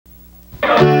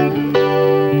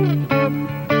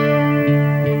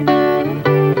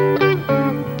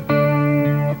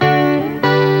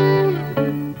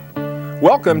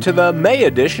Welcome to the May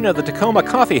edition of the Takoma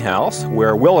Coffee House,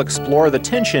 where we'll explore the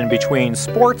tension between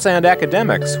sports and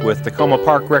academics with Takoma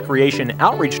Park Recreation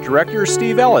Outreach Director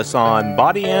Steve Ellis on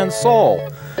Body and Soul.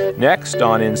 Next,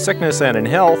 on In Sickness and in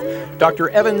Health, Dr.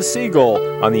 Evan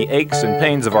Siegel on the aches and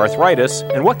pains of arthritis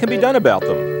and what can be done about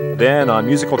them. Then, on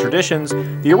Musical Traditions,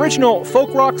 the original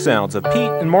folk rock sounds of Pete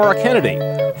and Maura Kennedy,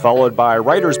 followed by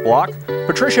Writer's Block,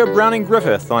 Patricia Browning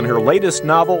Griffith on her latest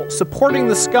novel, Supporting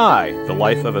the Sky, the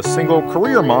life of a single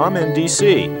career mom in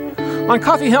D.C. On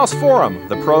Coffee House Forum,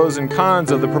 the pros and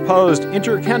cons of the proposed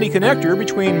inter-county connector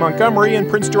between Montgomery and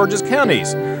Prince George's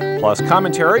counties, plus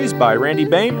commentaries by Randy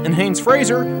Boehm and Haynes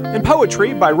Fraser, and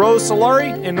poetry by Rose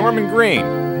Solari and Norman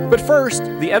Greene. But first,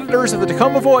 the editors of the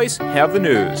Takoma Voice have the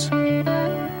news.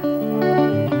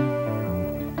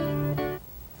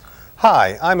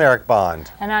 Hi, I'm Eric Bond.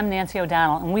 And I'm Nancy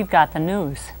O'Donnell, and we've got the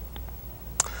news.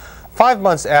 5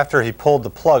 months after he pulled the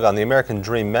plug on the American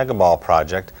Dream Mega Mall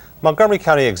project, Montgomery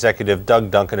County Executive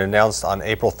Doug Duncan announced on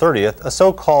April 30th a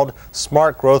so-called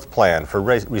Smart Growth Plan for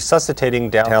resuscitating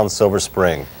downtown Silver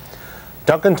Spring.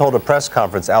 Duncan told a press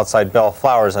conference outside Bell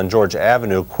Flowers on Georgia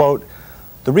Avenue, quote,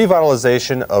 "The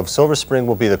revitalization of Silver Spring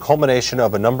will be the culmination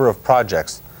of a number of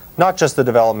projects, not just the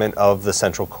development of the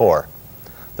central core.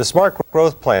 The Smart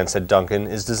Growth Plan," said Duncan,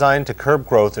 "is designed to curb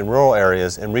growth in rural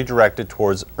areas and redirect it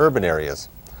towards urban areas.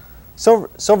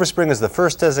 Silver Spring is the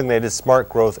first designated Smart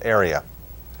Growth area.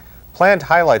 Planned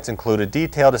highlights include a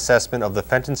detailed assessment of the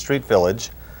Fenton Street Village,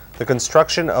 the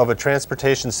construction of a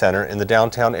transportation center in the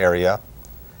downtown area,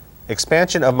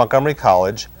 expansion of Montgomery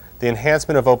College, the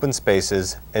enhancement of open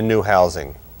spaces, and new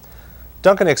housing."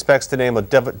 Duncan expects to name a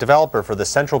developer for the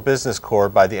central business core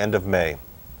by the end of May.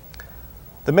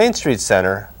 The Main Street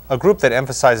Center, a group that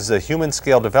emphasizes a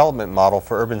human-scale development model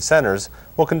for urban centers,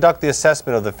 will conduct the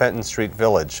assessment of the Fenton Street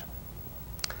Village.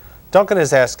 Duncan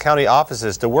has asked county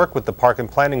offices to work with the Park and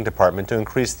Planning Department to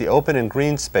increase the open and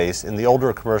green space in the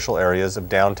older commercial areas of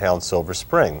downtown Silver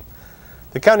Spring.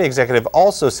 The county executive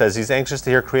also says he's anxious to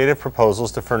hear creative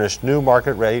proposals to furnish new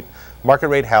market rate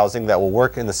housing that will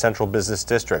work in the central business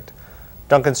district.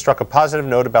 Duncan struck a positive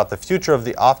note about the future of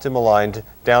the often maligned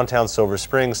downtown Silver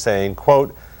Spring, saying,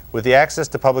 quote, "With the access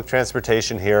to public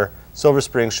transportation here, Silver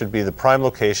Spring should be the prime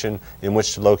location in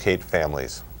which to locate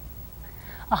families."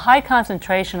 A high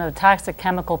concentration of the toxic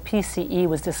chemical PCE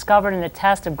was discovered in a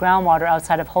test of groundwater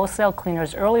outside of Wholesale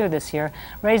Cleaners earlier this year,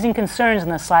 raising concerns in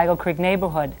the Sligo Creek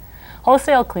neighborhood.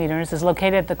 Wholesale Cleaners is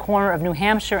located at the corner of New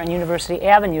Hampshire and University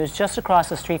Avenues, just across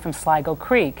the street from Sligo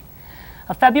Creek.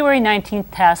 A February 19th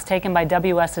test taken by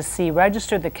WSSC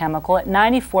registered the chemical at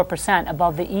 94%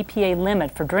 above the EPA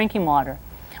limit for drinking water.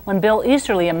 When Bill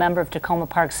Easterly, a member of Takoma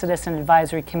Park's Citizen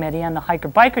Advisory Committee on the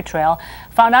Hiker-Biker Trail,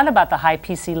 found out about the high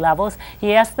PC levels,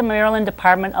 he asked the Maryland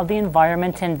Department of the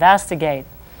Environment to investigate.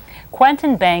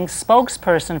 Quentin Banks,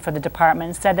 spokesperson for the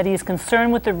department, said that he is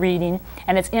concerned with the reading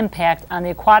and its impact on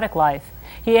the aquatic life.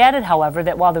 He added, however,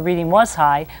 that while the reading was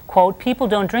high, quote, "people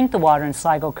don't drink the water in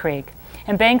Sligo Creek."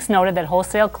 And Banks noted that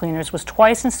Wholesale Cleaners was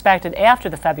twice inspected after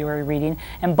the February reading,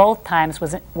 and both times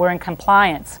were in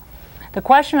compliance. The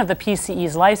question of the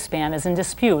PCE's lifespan is in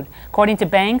dispute. According to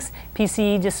Banks,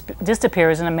 PCE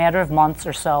disappears in a matter of months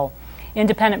or so.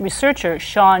 Independent researcher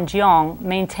Sean Jeong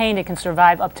maintained it can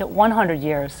survive up to 100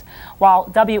 years, while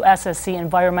WSSC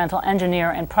environmental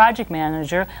engineer and project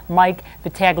manager Mike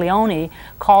Vitaglione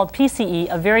called PCE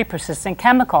a very persistent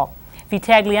chemical.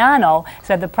 Vitagliano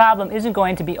said the problem isn't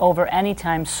going to be over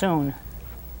anytime soon.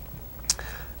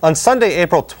 On Sunday,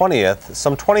 April 20th,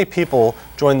 some 20 people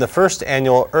joined the first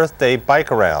annual Earth Day Bike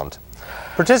Around.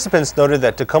 Participants noted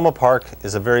that Takoma Park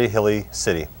is a very hilly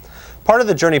city. Part of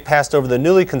the journey passed over the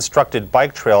newly constructed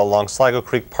bike trail along Sligo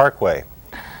Creek Parkway.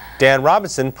 Dan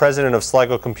Robinson, president of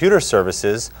Sligo Computer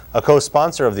Services, a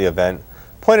co-sponsor of the event,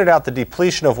 pointed out the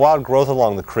depletion of wild growth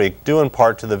along the creek due in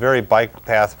part to the very bike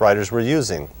path riders were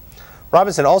using.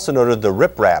 Robinson also noted the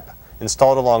riprap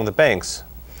installed along the banks.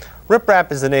 Riprap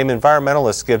is the name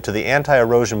environmentalists give to the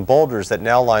anti-erosion boulders that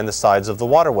now line the sides of the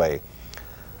waterway.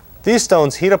 These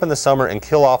stones heat up in the summer and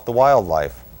kill off the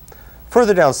wildlife.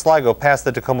 Further down Sligo, past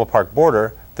the Takoma Park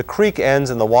border, the creek ends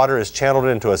and the water is channeled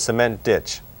into a cement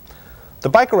ditch. The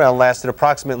bike around lasted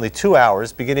approximately 2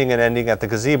 hours, beginning and ending at the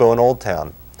gazebo in Old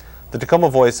Town. The Takoma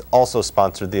Voice also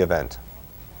sponsored the event.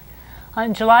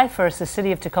 On July 1st, the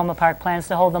city of Takoma Park plans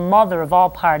to hold the mother of all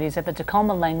parties at the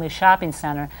Takoma Langley Shopping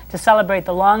Center to celebrate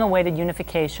the long-awaited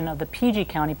unification of the PG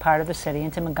County part of the city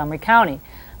into Montgomery County.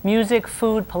 Music,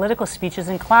 food, political speeches,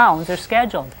 and clowns are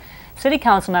scheduled. City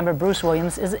Council member Bruce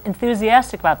Williams is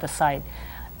enthusiastic about the site.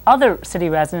 Other city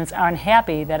residents are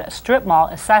unhappy that a strip mall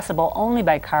accessible only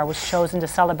by car was chosen to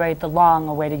celebrate the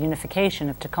long-awaited unification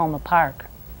of Takoma Park.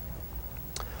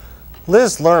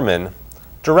 Liz Lerman,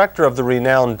 director of the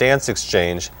renowned Dance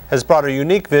Exchange, has brought a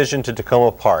unique vision to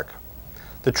Takoma Park.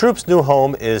 The troupe's new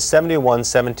home is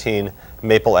 7117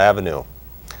 Maple Avenue.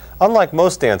 Unlike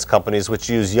most dance companies which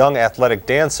use young athletic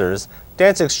dancers,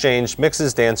 Dance Exchange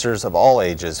mixes dancers of all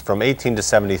ages from 18 to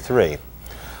 73.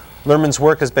 Lerman's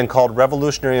work has been called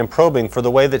revolutionary and probing for the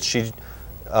way that she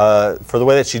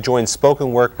joins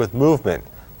spoken work with movement.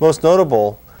 Most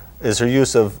notable is her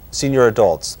use of senior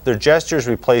adults. Their gestures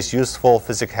replace youthful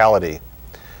physicality.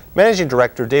 Managing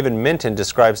Director David Minton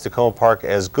describes Takoma Park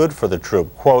as good for the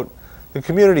troupe. Quote, "The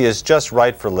community is just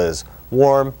right for Liz.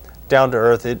 Warm, down to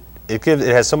earth, it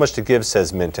has so much to give,"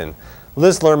 says Minton.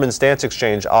 Liz Lerman's Dance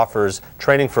Exchange offers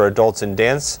training for adults in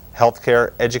dance,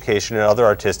 healthcare, education, and other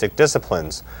artistic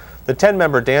disciplines. The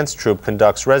 10-member dance troupe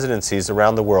conducts residencies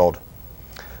around the world.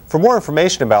 For more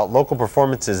information about local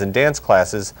performances and dance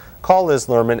classes, call Liz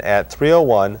Lerman at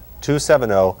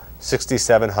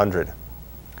 301-270-6700.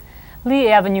 Lee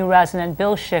Avenue resident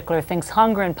Bill Schickler thinks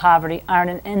hunger and poverty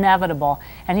aren't inevitable,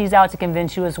 and he's out to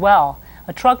convince you as well.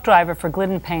 A truck driver for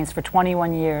Glidden Paints for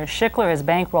 21 years, Schickler has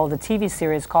bankrolled a TV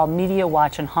series called Media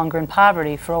Watch on Hunger and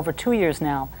Poverty for over 2 years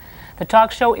now. The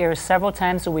talk show airs several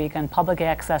times a week on public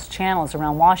access channels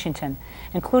around Washington,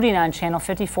 including on Channel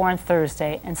 54 on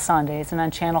Thursday and Sundays and on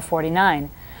Channel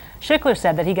 49. Schickler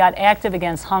said that he got active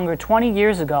against hunger 20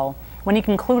 years ago when he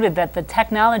concluded that the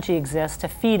technology exists to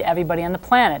feed everybody on the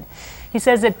planet. He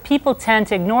says that people tend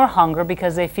to ignore hunger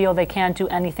because they feel they can't do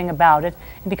anything about it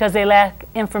and because they lack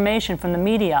information from the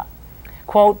media.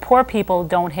 Quote, "Poor people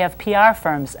don't have PR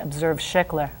firms," observed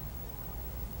Schickler.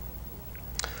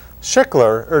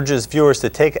 Schickler urges viewers to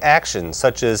take action,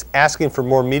 such as asking for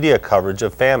more media coverage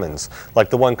of famines,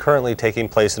 like the one currently taking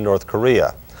place in North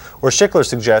Korea. Or Schickler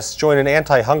suggests join an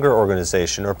anti-hunger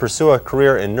organization or pursue a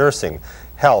career in nursing,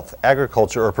 health,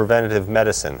 agriculture, or preventative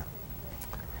medicine.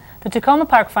 The Takoma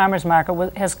Park Farmers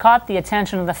Market has caught the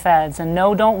attention of the feds, and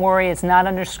no, don't worry, it's not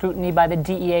under scrutiny by the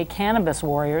DEA cannabis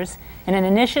warriors. In an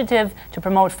initiative to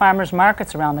promote farmers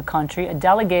markets around the country, a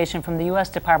delegation from the U.S.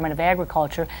 Department of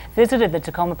Agriculture visited the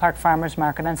Takoma Park Farmers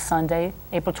Market on Sunday,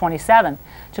 April 27th.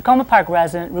 Takoma Park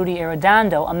resident Rudy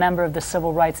Arredondo, a member of the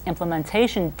Civil Rights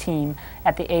Implementation Team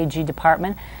at the AG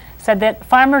Department, said that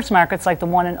farmers markets like the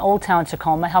one in Old Town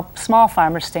Takoma help small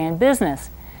farmers stay in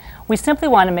business. "We simply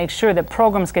want to make sure that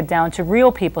programs get down to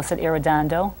real people," said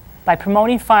Arredondo. "By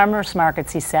promoting farmers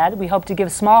markets," he said, "we hope to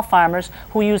give small farmers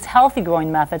who use healthy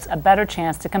growing methods a better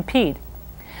chance to compete."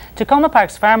 Takoma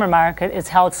Park's Farmer Market is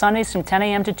held Sundays from 10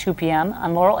 a.m. to 2 p.m.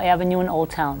 on Laurel Avenue in Old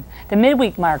Town. The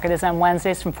midweek market is on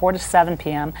Wednesdays from 4 to 7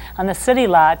 p.m. on the city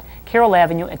lot, Carroll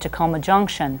Avenue at Takoma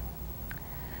Junction.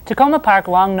 Takoma Park,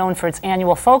 long known for its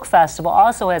annual folk festival,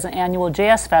 also has an annual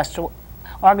jazz festival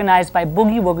organized by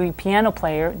boogie woogie piano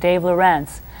player Dave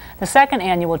Lorenz. The second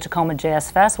annual Takoma Jazz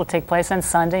Fest will take place on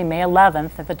Sunday, May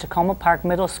 11th at the Takoma Park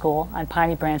Middle School on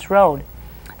Piney Branch Road.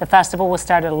 The festival will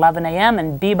start at 11 a.m.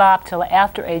 and bebop till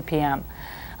after 8 p.m.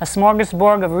 A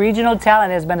smorgasbord of regional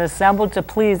talent has been assembled to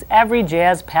please every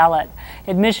jazz palate.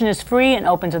 Admission is free and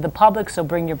open to the public, so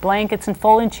bring your blankets and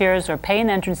folding chairs or pay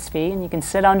an entrance fee, and you can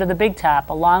sit under the big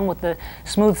top. Along with the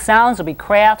smooth sounds will be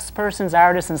crafts, persons,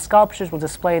 artists, and sculptures will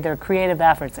display their creative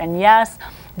efforts. And yes,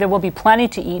 there will be plenty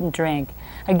to eat and drink.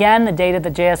 Again, the date of the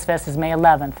Jazz Fest is May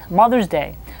 11th, Mother's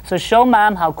Day. So show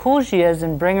Mom how cool she is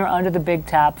and bring her under the big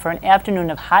top for an afternoon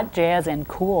of hot jazz and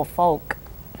cool folk.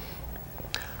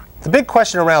 The big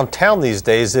question around town these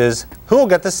days is, who will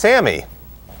get the Sammy?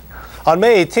 On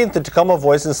May 18th, the Takoma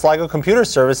Voice and Sligo Computer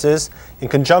Services, in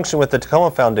conjunction with the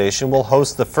Takoma Foundation, will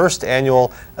host the first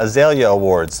annual Azalea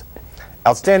Awards.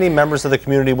 Outstanding members of the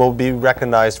community will be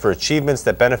recognized for achievements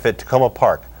that benefit Takoma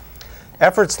Park.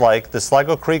 Efforts like the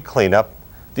Sligo Creek cleanup,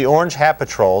 the Orange Hat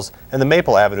Patrols, and the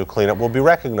Maple Avenue cleanup will be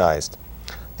recognized.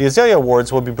 The Azalea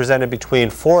Awards will be presented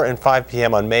between 4 and 5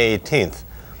 p.m. on May 18th.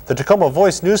 The Takoma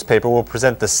Voice newspaper will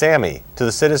present the Sammy to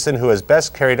the citizen who has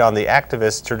best carried on the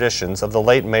activist traditions of the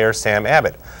late Mayor Sam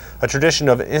Abbott, a tradition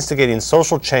of instigating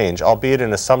social change, albeit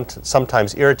in a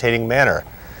sometimes irritating manner.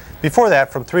 Before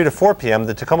that, from 3 to 4 p.m.,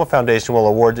 the Takoma Foundation will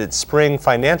award its spring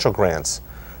financial grants.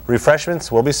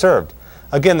 Refreshments will be served.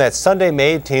 Again, that's Sunday,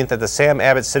 May 18th at the Sam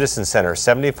Abbott Citizen Center,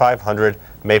 7500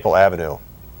 Maple Avenue.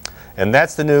 And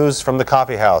that's the news from the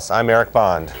Coffee House. I'm Eric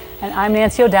Bond. And I'm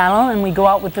Nancy O'Donnell, and we go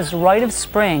out with this rite of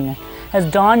spring. As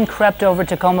dawn crept over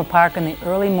Takoma Park in the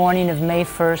early morning of May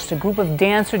 1st, a group of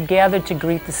dancers gathered to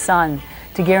greet the sun.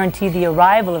 to guarantee the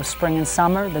arrival of spring and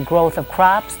summer, the growth of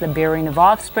crops, the bearing of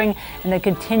offspring, and the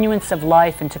continuance of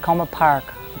life in Takoma Park,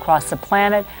 across the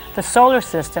planet, the solar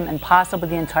system, and possibly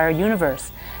the entire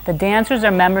universe. The dancers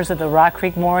are members of the Rock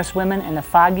Creek Morris women and the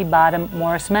Foggy Bottom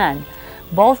Morris men.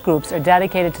 Both groups are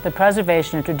dedicated to the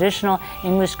preservation of traditional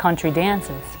English country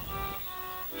dances.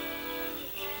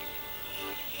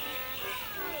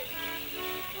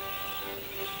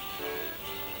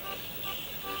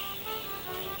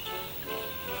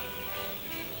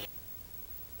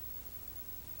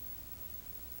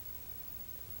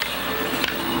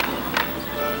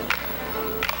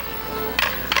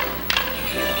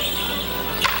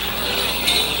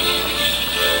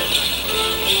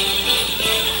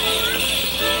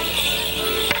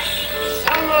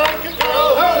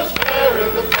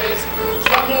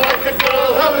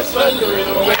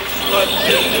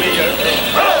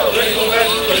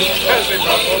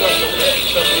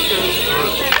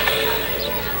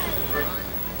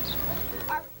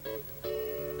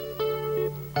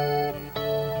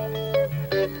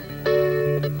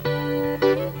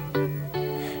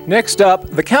 Next up,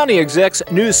 the county exec's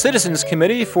new Citizens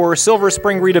Committee for Silver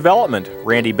Spring Redevelopment.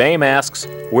 Randy Boehm asks,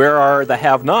 where are the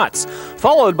have-nots?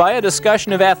 Followed by a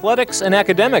discussion of athletics and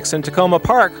academics in Takoma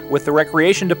Park with the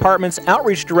Recreation Department's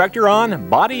Outreach Director on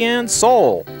Body and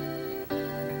Soul.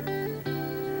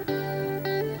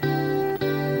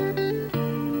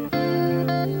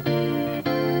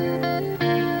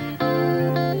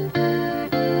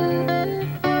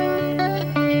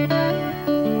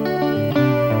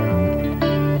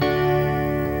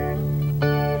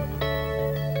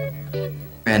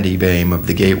 Randy Boehm of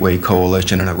the Gateway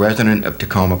Coalition and a resident of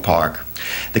Takoma Park.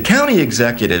 The county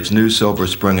executive's new Silver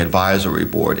Spring Advisory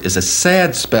Board is a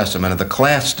sad specimen of the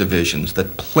class divisions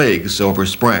that plague Silver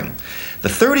Spring. The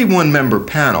 31-member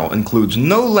panel includes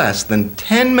no less than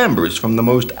 10 members from the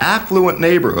most affluent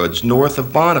neighborhoods north of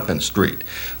Bonifant Street,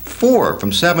 4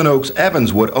 from Seven Oaks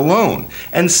Evanswood alone,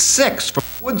 and 6 from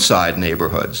Woodside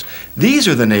neighborhoods. These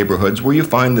are the neighborhoods where you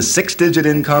find the 6-digit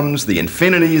incomes, the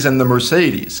Infinities, and the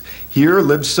Mercedes. Here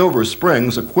lives Silver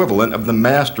Spring's equivalent of the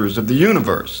masters of the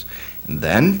universe. And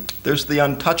then there's the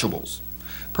untouchables,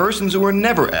 persons who are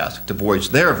never asked to voice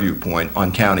their viewpoint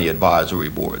on county advisory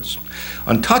boards.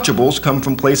 Untouchables come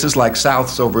from places like South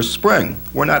Silver Spring,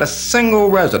 where not a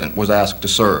single resident was asked to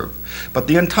serve. But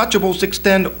the untouchables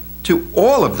extend to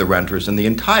all of the renters in the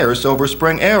entire Silver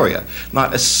Spring area.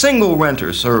 Not a single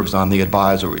renter serves on the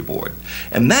advisory board.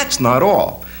 And that's not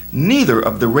all. Neither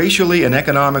of the racially and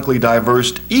economically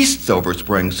diverse East Silver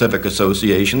Spring civic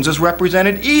associations is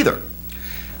represented either.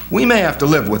 We may have to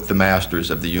live with the masters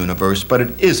of the universe, but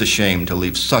it is a shame to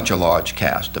leave such a large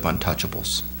cast of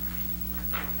untouchables.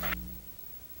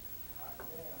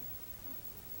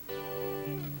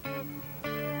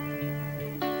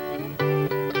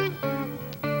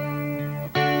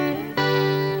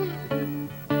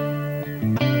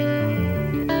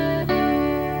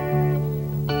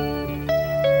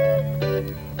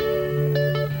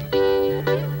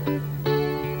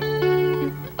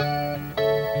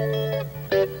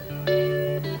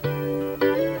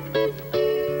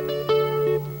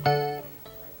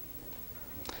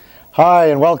 Hi,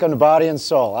 and welcome to Body and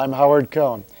Soul. I'm Howard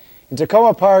Kohn. In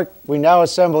Takoma Park, we now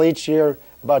assemble each year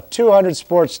about 200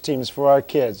 sports teams for our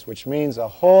kids, which means a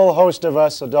whole host of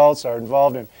us adults are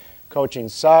involved in coaching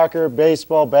soccer,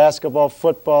 baseball, basketball,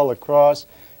 football, lacrosse,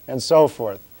 and so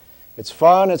forth. It's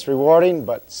fun, it's rewarding,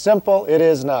 but simple it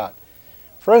is not.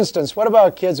 For instance, what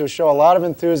about kids who show a lot of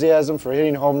enthusiasm for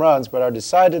hitting home runs but are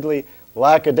decidedly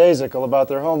lackadaisical about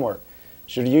their homework?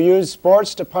 Should you use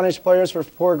sports to punish players for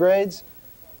poor grades?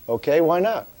 Okay, why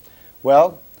not?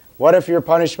 Well, what if your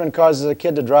punishment causes a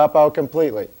kid to drop out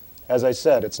completely? As I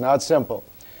said, it's not simple.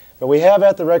 But we have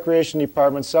at the Recreation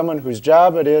Department someone whose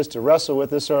job it is to wrestle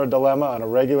with this sort of dilemma on a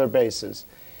regular basis.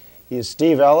 He is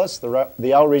Steve Ellis,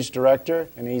 the Outreach Director,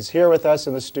 and he's here with us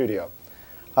in the studio.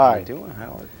 Hi. How you doing,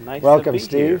 Howard? Nice Welcome, to be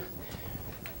Steve. Here.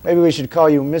 Maybe we should call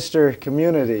you Mr.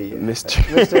 Community.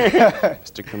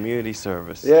 Mr. Community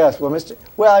Service. Yes, well,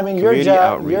 Well, I mean, your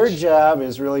Community job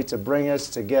is really to bring us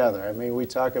together. I mean, we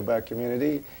talk about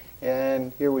community,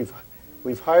 and here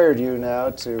we've hired you now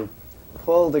to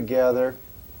pull together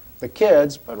the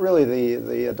kids, but really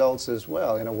the adults as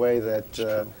well, in a way that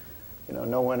you know,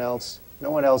 no one else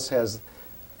has.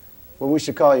 Well, we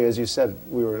should call you, as you said,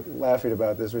 we were laughing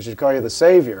about this, we should call you the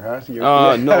savior, huh?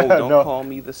 No, don't call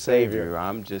me the savior.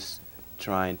 I'm just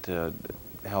trying to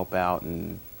help out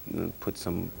and put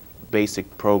some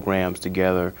basic programs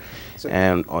together,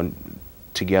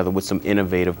 together with some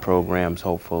innovative programs,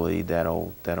 hopefully,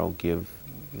 that'll give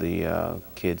the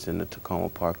kids in the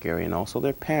Takoma Park area and also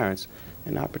their parents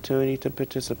an opportunity to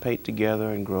participate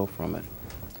together and grow from it.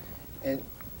 And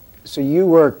so you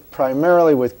work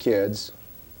primarily with kids.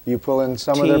 You pull in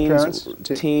some of their parents?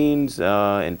 Teens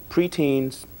and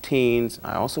preteens, teens.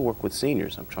 I also work with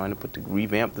seniors. I'm trying to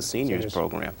revamp the seniors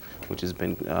program, which has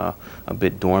been a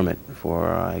bit dormant for,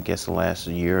 I guess, the last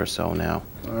year or so now.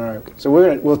 All right. So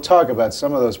we'll talk about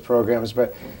some of those programs,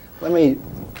 but let me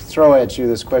throw at you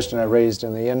this question I raised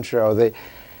in the intro.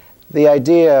 The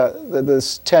idea,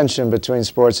 this tension between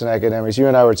sports and academics. You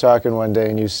and I were talking one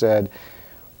day and you said,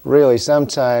 really,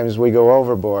 sometimes we go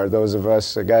overboard, those of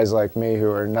us, guys like me who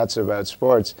are nuts about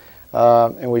sports,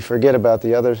 and we forget about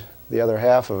the other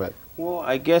half of it. Well,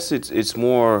 I guess it's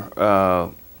more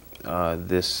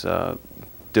this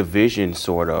division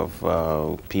sort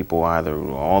of people either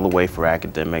all the way for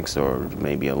academics or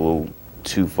maybe a little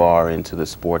too far into the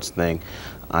sports thing.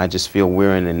 I just feel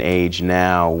we're in an age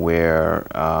now where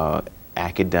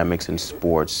academics and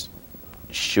sports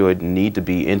need to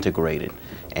be integrated,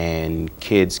 and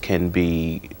kids can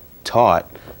be taught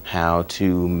how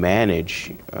to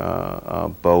manage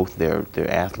both their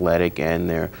athletic and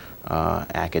their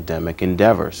academic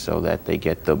endeavors so that they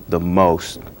get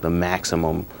the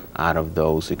maximum out of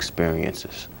those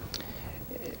experiences.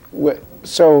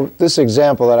 So this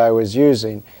example that I was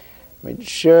using, I mean,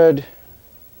 kid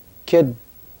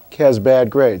has bad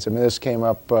grades. I mean, this came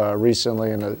up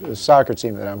recently in a soccer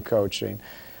team that I'm coaching.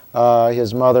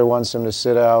 His mother wants him to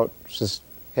sit out, just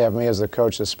have me as the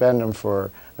coach suspend him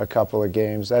for a couple of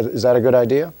games. Is that a good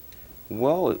idea?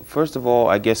 Well, first of all,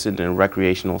 I guess in a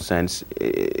recreational sense,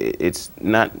 it's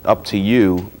not up to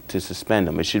you to suspend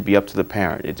them. It should be up to the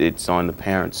parent. It's on the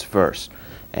parents first,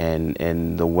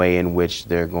 and the way in which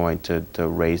they're going to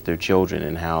raise their children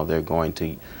and how they're going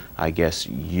to, I guess,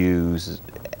 use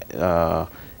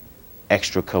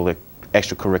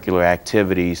extracurricular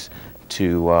activities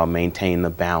to maintain the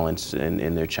balance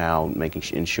in their child,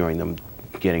 ensuring them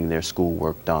getting their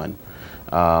schoolwork done.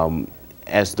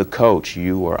 As the coach,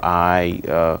 you or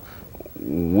I,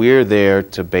 we're there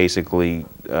to basically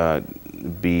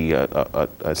be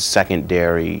a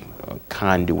secondary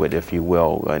conduit, if you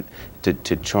will,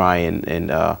 to try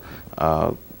and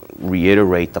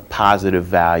reiterate the positive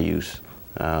values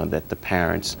that the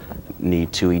parents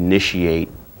need to initiate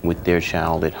with their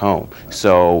child at home.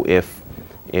 So if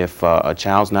a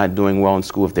child's not doing well in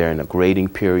school, if they're in a grading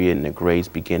period and the grades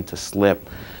begin to slip,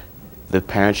 the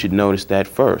parents should notice that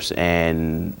first,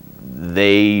 and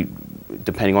they,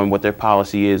 depending on what their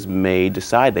policy is, may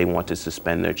decide they want to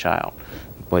suspend their child.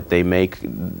 But they may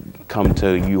come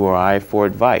to you or I for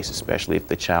advice, especially if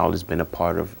the child has been a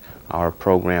part of our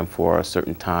program for a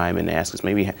certain time, and ask us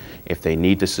maybe if they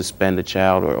need to suspend the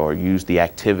child or use the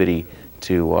activity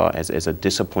to as a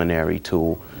disciplinary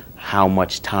tool. How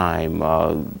much time,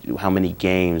 how many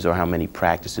games or how many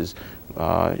practices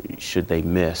should they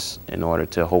miss in order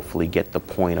to hopefully get the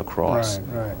point across?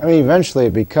 Right, right. I mean, eventually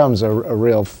it becomes a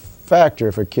real factor.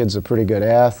 If a kid's a pretty good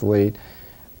athlete,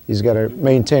 he's got to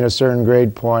maintain a certain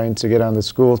grade point to get on the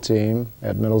school team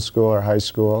at middle school or high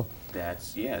school.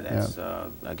 That's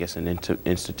I guess an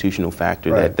institutional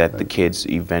factor that the kids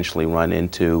eventually run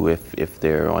into if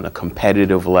they're on a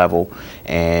competitive level,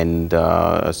 and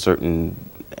a certain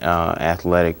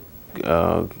athletic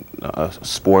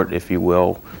sport, if you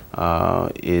will,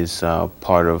 is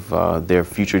part of their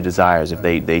future desires. If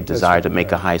they desire to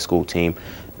make a high school team,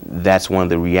 that's one of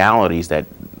the realities that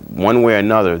one way or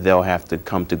another they'll have to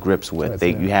come to grips with.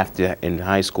 You have to, in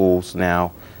high schools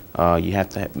now, you have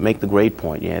to make the grade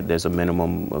point. Yeah, there's a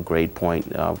minimum grade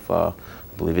point of, I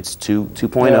believe it's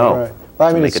 2.0. Yeah, right. Well,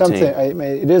 I mean, it's something.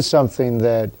 It is something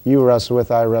that you wrestle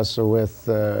with, I wrestle with.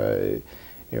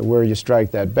 Where you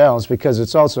strike that balance, because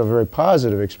it's also a very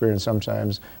positive experience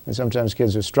sometimes. I mean, sometimes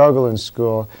kids who struggle in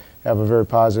school have a very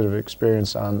positive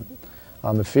experience on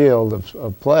the field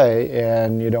of play,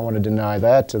 and you don't want to deny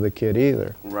that to the kid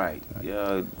either. Right.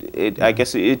 I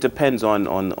guess it depends on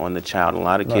the child. A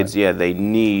lot of kids, yeah, they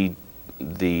need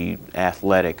the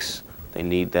athletics. They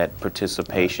need that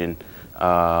participation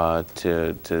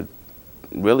to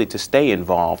really to stay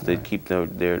involved, to keep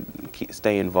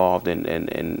stay involved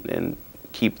and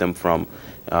keep them from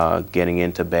getting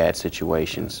into bad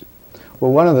situations.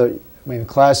 Well, one of the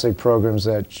classic programs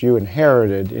that you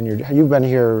inherited you've been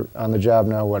here on the job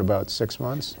now, what, about 6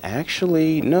 months?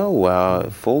 Actually, no,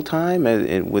 full-time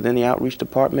within the outreach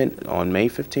department. On May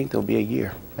 15th, it'll be a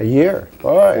year. A year?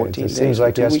 Boy, 14 it days, seems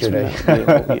like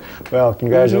yesterday. Well,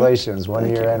 congratulations,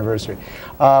 one-year anniversary.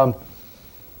 But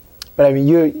I mean,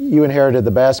 you inherited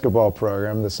the basketball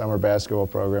program, the summer basketball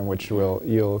program, which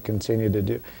you'll continue to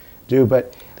do.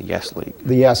 But the Yes League.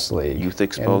 The Yes League. Youth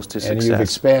Exposed to Success. And you've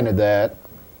expanded that.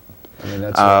 I mean,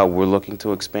 that's we're looking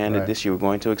to expand right. it this year. We're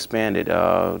going to expand it.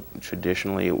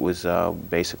 Traditionally, it was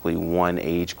basically one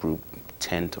age group,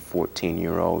 10 to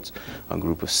 14-year-olds, a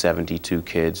group of 72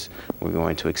 kids. We're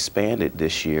going to expand it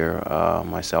this year.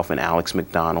 Myself and Alex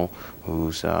McDonald,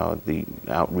 who's the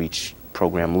outreach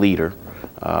program leader,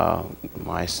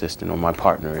 my assistant, or my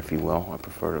partner, if you will. I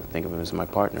prefer to think of him as my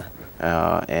partner.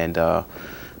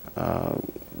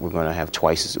 We're going to have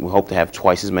we hope to have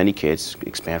twice as many kids,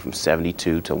 expand from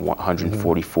 72 to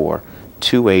 144,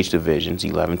 two age divisions,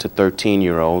 11 to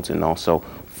 13-year-olds, and also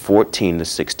 14 to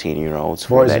 16-year-olds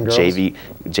for that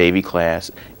JV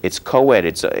class. It's co-ed.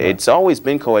 It's always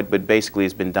been co-ed, but basically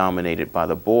it's been dominated by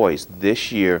the boys.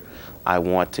 This year, I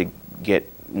want to get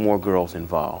more girls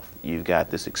involved. You've got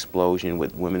this explosion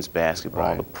with women's basketball.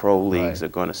 Right. The pro leagues are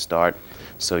going to start,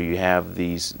 so you have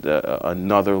these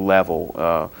another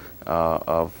level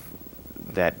of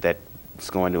that's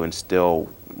going to instill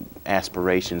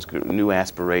aspirations, new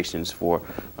aspirations for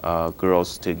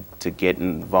girls to get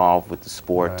involved with the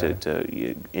sport, right.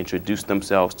 to introduce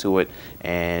themselves to it,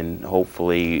 and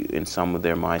hopefully in some of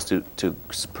their minds to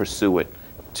pursue it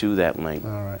to that length.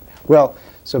 All right. Well,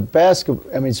 so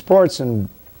basketball, I mean, sports and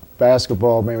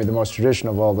basketball, maybe the most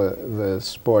traditional of all the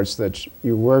sports that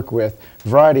you work with. A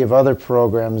variety of other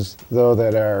programs, though,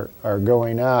 that are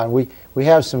going on. We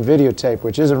have some videotape,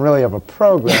 which isn't really of a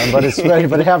program, but it's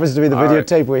but it happens to be the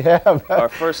videotape we have. Our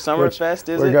first Summer Fest,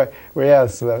 is it?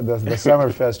 Yes, the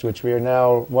Summer Fest, which we are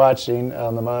now watching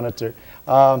on the monitor.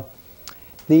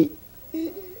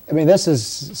 I mean, this is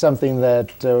something that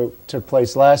took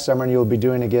place last summer, and you'll be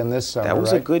doing again this summer, That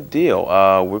was right? a good deal.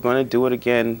 We're going to do it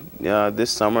again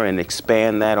this summer and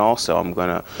expand that also. I'm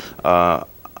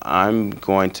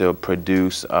going to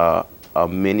produce a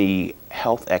mini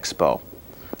health expo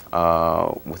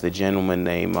with a gentleman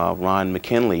named Ron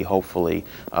McKinley, hopefully.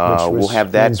 We'll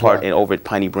have that part over at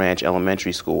Piney Branch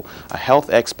Elementary School. A health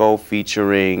expo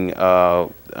featuring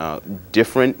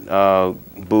different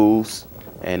booths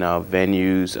and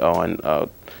venues on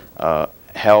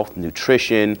health,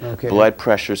 nutrition, blood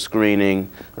pressure screening,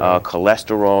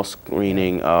 cholesterol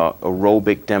screening,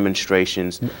 aerobic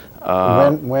demonstrations.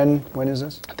 When is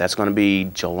this? That's going to be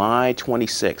July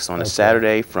 26th on a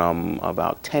Saturday from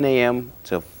about 10 a.m.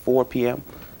 to 4 p.m.,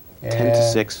 10 to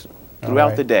 6,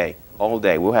 throughout the day, all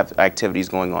day. We'll have activities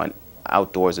going on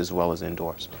outdoors as well as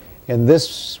indoors. And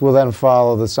this will then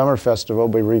follow the Summer Festival,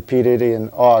 be repeated in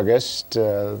August.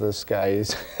 This guy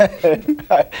is having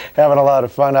a lot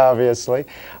of fun, obviously.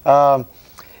 But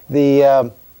I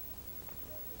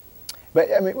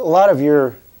mean, a lot of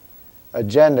your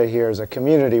agenda here is a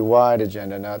community-wide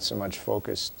agenda, not so much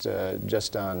focused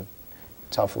just on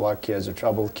tough luck kids or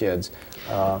troubled kids.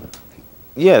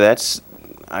 Yeah,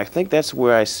 I think that's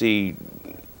where I see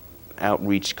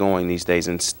outreach going these days,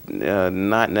 and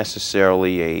not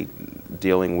necessarily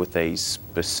dealing with a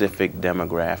specific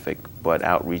demographic, but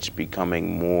outreach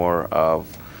becoming more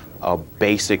of a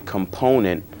basic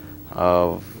component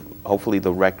of hopefully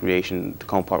the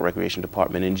Takoma Park Recreation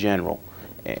Department in general.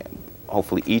 And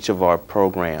hopefully each of our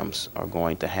programs are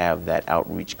going to have that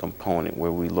outreach component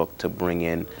where we look to bring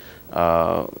in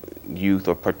youth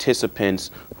or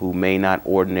participants who may not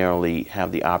ordinarily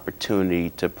have the opportunity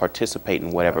to participate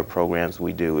in whatever programs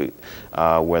we do,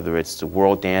 whether it's the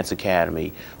World Dance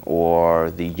Academy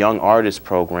or the Young Artist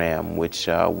Program, which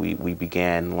we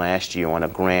began last year on a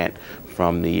grant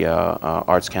from the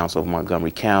Arts Council of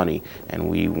Montgomery County, and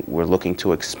we're looking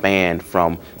to expand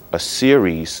from a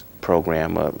series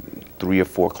program, 3 or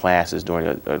 4 classes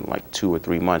during like 2 or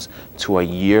 3 months, to a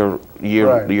year-round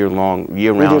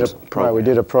program. We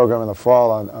did a program in the fall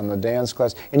on the dance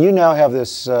class, and you now have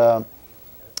this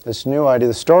this new idea,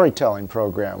 the storytelling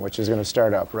program, which is going to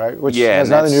start up, right? Which has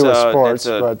nothing to do with sports,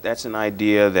 but that's an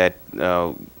idea that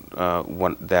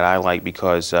that I like,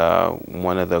 because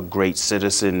one of the great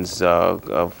citizens of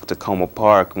Takoma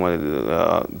Park,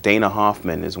 Dana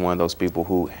Hoffman, is one of those people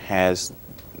who has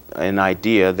an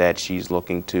idea that she's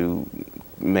looking to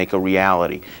make a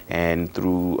reality, and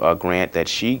through a grant that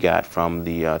she got from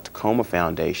the Takoma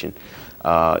Foundation,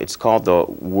 it's called the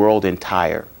World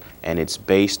Entire, and it's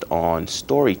based on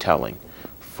storytelling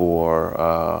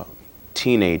for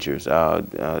teenagers,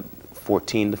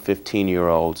 14 to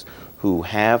 15-year-olds who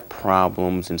have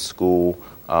problems in school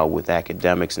with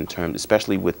academics,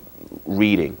 especially with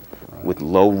reading, with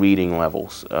low reading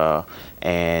levels,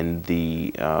 and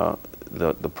the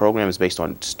program is based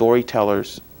on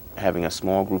storytellers having a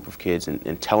small group of kids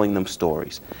and telling them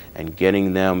stories and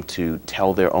getting them to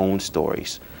tell their own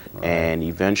stories, and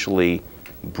eventually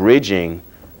bridging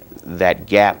that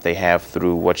gap they have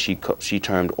through what she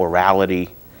termed orality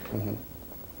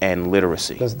and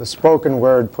literacy. The spoken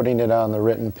word, putting it on the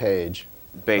written page.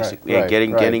 Basically, Right, yeah,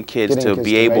 getting kids to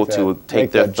be able to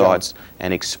take their thoughts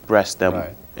and express them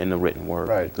in the written word.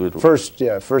 Right. First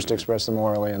express them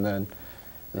orally, and then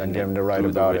get them to write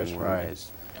about it. Right.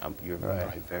 You're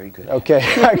right. Very good. Okay,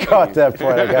 I got that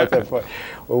point.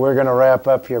 Well, we're going to wrap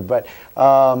up here, but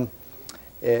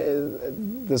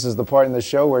this is the point in the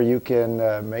show where you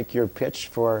can make your pitch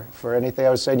for anything. I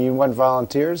was saying, you want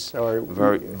volunteers or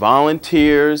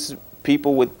volunteers,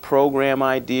 people with program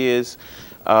ideas.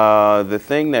 The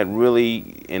thing that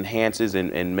really enhances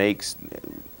and makes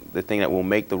the thing that will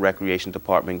make the recreation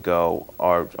department go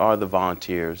are the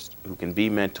volunteers who can be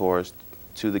mentors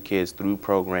to the kids through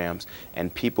programs,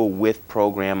 and people with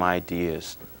program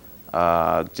ideas.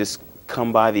 Just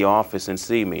come by the office and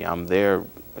see me. I'm there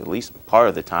at least part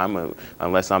of the time,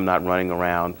 unless I'm not running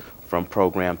around from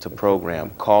program to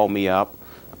program. Call me up.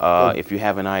 If you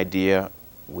have an idea,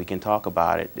 we can talk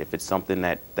about it. If it's something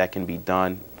that can be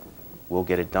done, we'll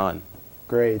get it done.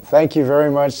 Great. Thank you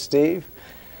very much, Steve.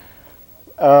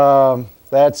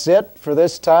 That's it for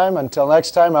this time. Until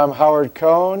next time, I'm Howard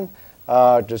Kohn,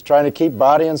 just trying to keep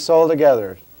body and soul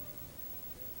together.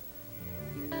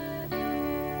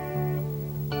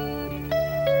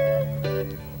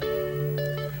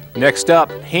 Next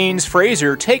up, Haynes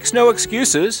Fraser takes no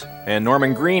excuses, and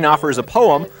Norman Greene offers a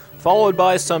poem, followed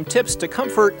by some tips to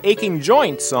comfort aching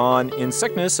joints on In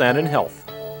Sickness and in Health.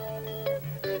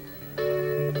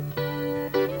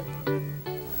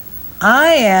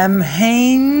 I am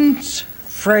Haynes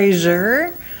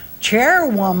Fraser,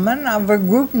 chairwoman of a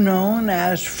group known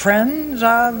as Friends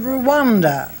of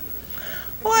Rwanda.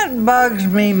 What bugs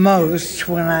me most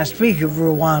when I speak of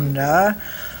Rwanda,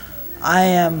 I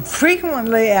am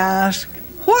frequently asked,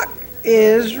 "What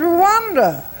is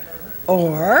Rwanda?"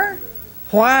 Or,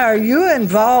 "Why are you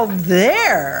involved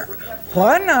there?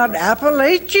 Why not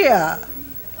Appalachia?"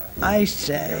 I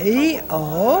say,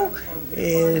 "Oh,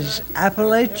 is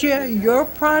Appalachia your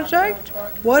project?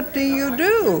 What do you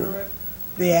do?"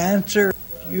 The answer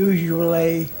is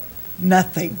usually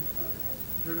nothing.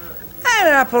 An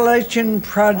Appalachian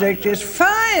project is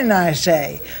fine, I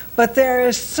say, but there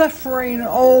is suffering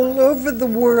all over the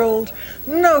world,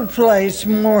 no place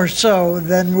more so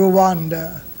than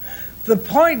Rwanda. The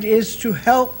point is to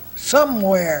help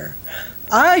somewhere.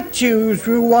 I choose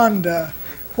Rwanda.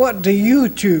 What do you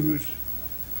choose?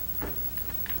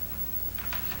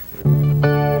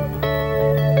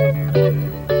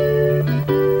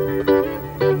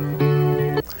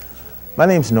 My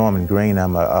name's Norman Greene.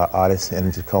 I'm an artist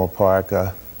in Takoma Park.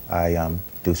 I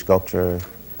do sculpture,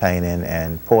 painting,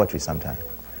 and poetry sometimes.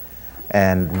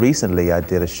 And recently I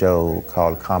did a show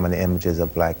called Common Images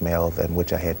of Black Males, in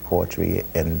which I had poetry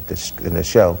in the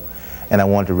show. And I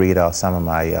wanted to read out some of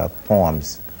my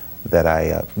poems that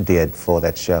I did for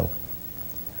that show.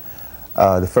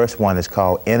 The first one is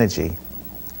called Energy.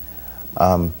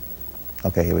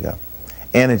 Okay, here we go.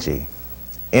 Energy.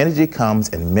 Energy comes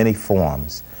in many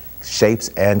forms, shapes,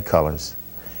 and colors.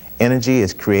 Energy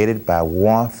is created by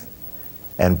warmth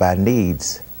and by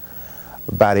needs,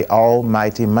 by the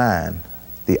almighty mind,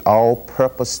 the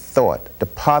all-purpose thought, the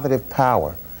positive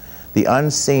power, the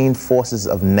unseen forces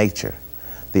of nature,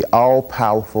 the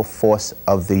all-powerful force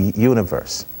of the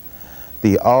universe,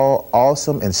 the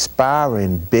all-awesome,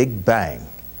 inspiring Big Bang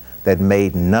that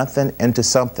made nothing into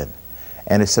something,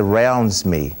 and it surrounds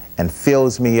me and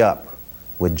fills me up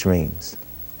with dreams.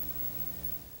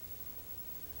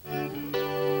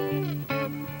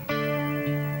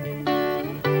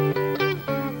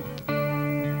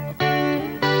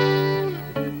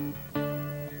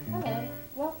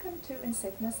 In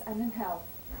Sickness and in Health.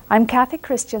 I'm Cathy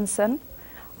Kristiansen.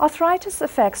 Arthritis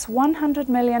affects 100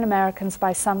 million Americans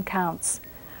by some counts.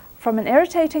 From an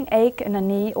irritating ache in a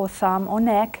knee or thumb or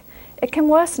neck, it can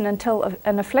worsen until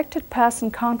an afflicted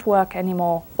person can't work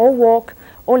anymore, or walk,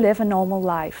 or live a normal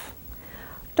life.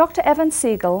 Dr.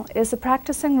 Siegel is a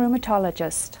practicing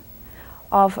rheumatologist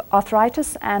of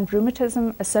Arthritis and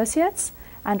Rheumatism Associates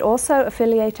and also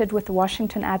affiliated with the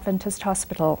Washington Adventist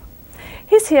Hospital.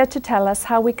 He's here to tell us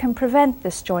how we can prevent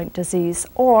this joint disease,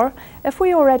 or, if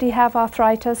we already have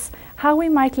arthritis, how we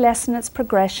might lessen its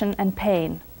progression and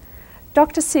pain.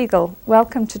 Dr. Siegel,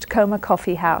 welcome to Takoma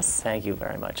Coffee House. Thank you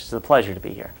very much. It's a pleasure to be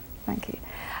here. Thank you.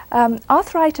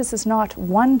 Arthritis is not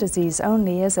one disease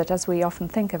only, is it, as we often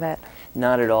think of it?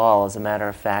 Not at all. As a matter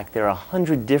of fact, there are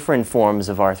 100 different forms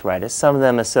of arthritis, some of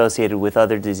them associated with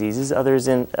other diseases, others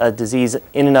in a disease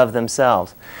in and of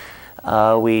themselves.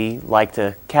 We like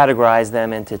to categorize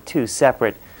them into two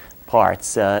separate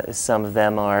parts. Some of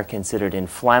them are considered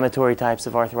inflammatory types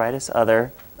of arthritis.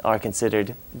 Other are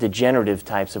considered degenerative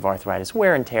types of arthritis,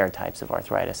 wear and tear types of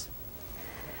arthritis.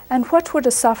 And what would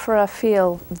a sufferer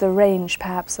feel, the range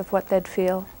perhaps of what they'd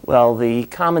feel? Well, the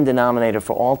common denominator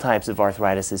for all types of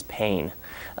arthritis is pain.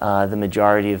 The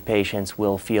majority of patients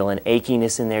will feel an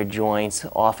achiness in their joints,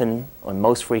 often or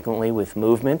most frequently with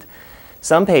movement.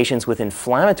 Some patients with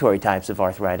inflammatory types of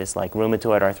arthritis, like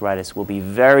rheumatoid arthritis, will be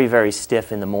very, very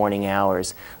stiff in the morning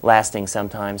hours, lasting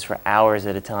sometimes for hours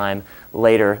at a time,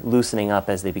 later loosening up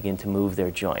as they begin to move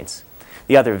their joints.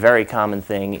 The other very common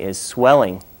thing is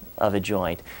swelling of a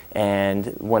joint, and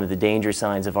one of the danger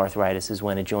signs of arthritis is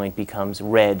when a joint becomes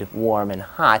red, warm, and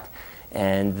hot,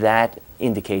 and that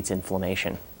indicates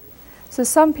inflammation. So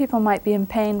some people might be in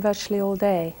pain virtually all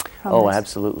day from Oh, this.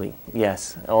 absolutely,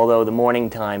 yes, although the morning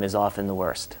time is often the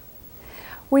worst.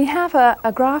 We have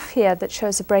a graph here that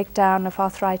shows a breakdown of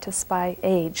arthritis by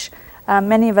age.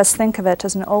 Many of us think of it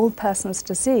as an old person's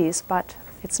disease, but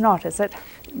it's not, is it?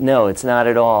 No, it's not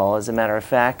at all. As a matter of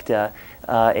fact, a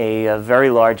very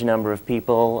large number of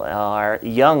people are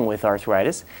young with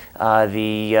arthritis.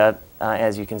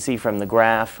 As you can see from the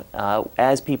graph,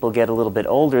 as people get a little bit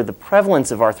older, the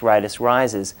prevalence of arthritis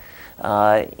rises.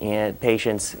 In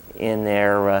patients in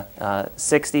their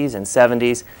 60s and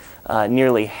 70s,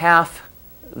 nearly half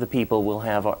the people will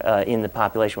have, in the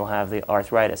population will have the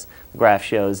arthritis. The graph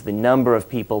shows the number of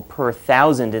people per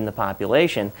 1,000 in the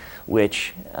population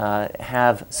which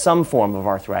have some form of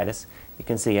arthritis. You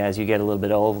can see as you get a little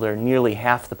bit older, nearly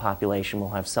half the population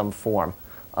will have some form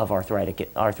of arthritic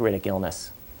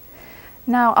illness.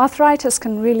 Now, arthritis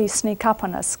can really sneak up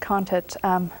on us, can't it?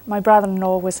 My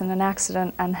brother-in-law was in an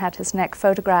accident and had his neck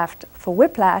photographed for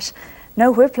whiplash.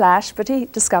 No whiplash, but he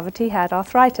discovered he had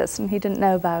arthritis and he didn't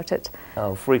know about it.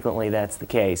 Oh, frequently that's the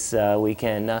case. We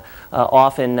can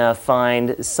often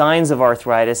find signs of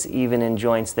arthritis even in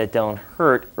joints that don't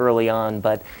hurt early on,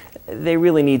 but they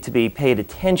really need to be paid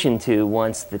attention to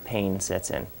once the pain sets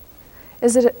in.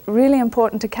 Is it really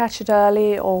important to catch it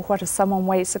early, or what if someone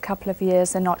waits a couple of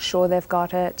years, they're not sure they've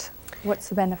got it? What's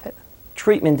the benefit?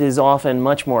 Treatment is often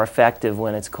much more effective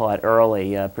when it's caught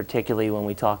early, particularly when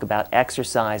we talk about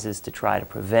exercises to try to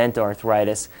prevent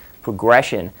arthritis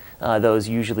progression. Those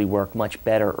usually work much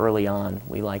better early on.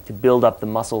 We like to build up the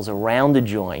muscles around the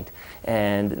joint,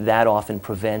 and that often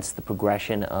prevents the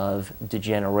progression of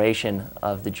degeneration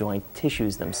of the joint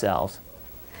tissues themselves.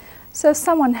 So if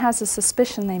someone has a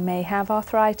suspicion they may have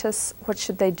arthritis, what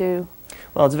should they do?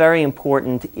 Well, it's very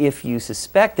important if you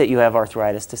suspect that you have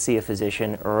arthritis to see a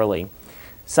physician early.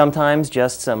 Sometimes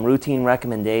just some routine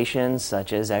recommendations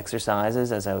such as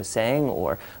exercises, as I was saying,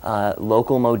 or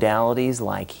local modalities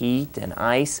like heat and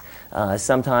ice.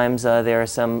 Sometimes there are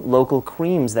some local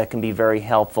creams that can be very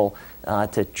helpful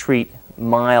to treat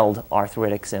mild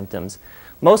arthritic symptoms.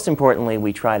 Most importantly,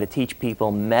 we try to teach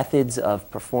people methods of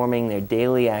performing their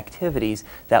daily activities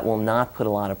that will not put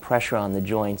a lot of pressure on the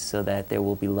joints so that there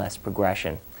will be less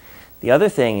progression. The other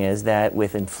thing is that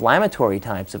with inflammatory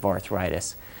types of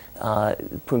arthritis,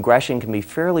 progression can be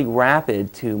fairly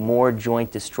rapid to more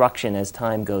joint destruction as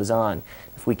time goes on.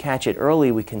 If we catch it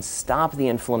early, we can stop the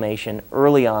inflammation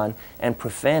early on and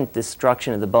prevent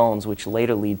destruction of the bones, which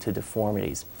later lead to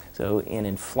deformities. So in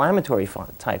inflammatory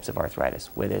types of arthritis,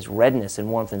 where there's redness and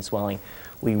warmth and swelling,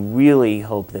 we really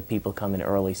hope that people come in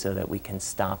early so that we can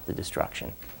stop the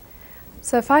destruction.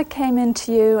 So if I came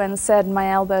into you and said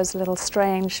my elbow's a little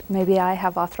strange, maybe I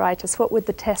have arthritis, what would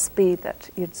the test be that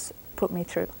you'd put me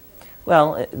through?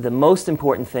 Well, the most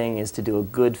important thing is to do a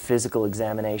good physical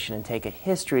examination and take a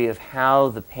history of how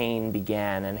the pain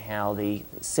began and how the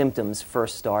symptoms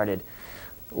first started.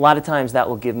 A lot of times that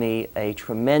will give me a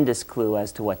tremendous clue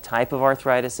as to what type of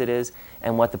arthritis it is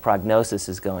and what the prognosis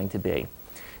is going to be.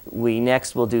 We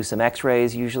next will do some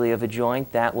x-rays usually of a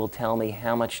joint. That will tell me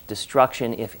how much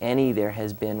destruction, if any, there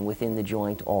has been within the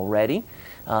joint already,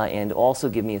 and also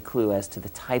give me a clue as to the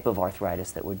type of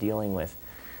arthritis that we're dealing with.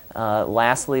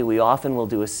 Lastly, we often will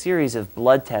do a series of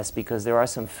blood tests because there are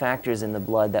some factors in the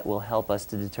blood that will help us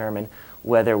to determine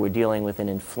whether we're dealing with an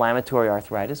inflammatory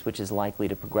arthritis, which is likely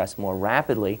to progress more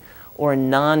rapidly, or a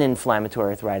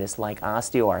non-inflammatory arthritis like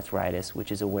osteoarthritis,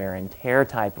 which is a wear and tear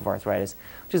type of arthritis,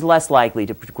 which is less likely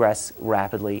to progress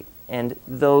rapidly. And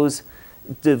those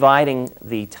dividing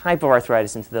the type of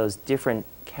arthritis into those different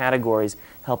categories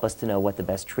help us to know what the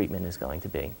best treatment is going to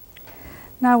be.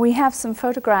 Now we have some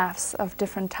photographs of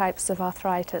different types of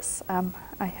arthritis.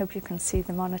 I hope you can see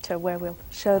the monitor where we'll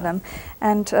show them.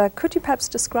 And could you perhaps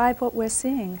describe what we're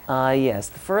seeing? Yes,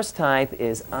 the first type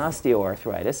is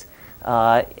osteoarthritis.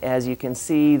 As you can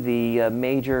see, the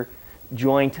major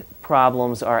joint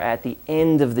problems are at the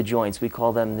end of the joints. We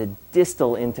call them the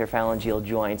distal interphalangeal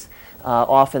joints.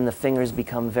 Often the fingers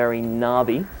become very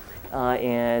knobby,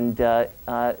 and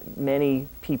many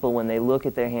people, when they look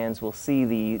at their hands, will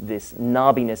see this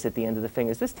knobbiness at the end of the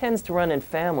fingers. This tends to run in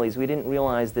families. We didn't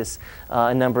realize this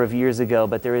a number of years ago,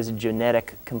 but there is a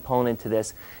genetic component to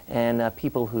this, and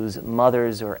people whose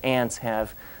mothers or aunts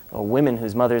have, or women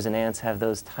whose mothers and aunts have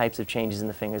those types of changes in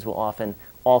the fingers will often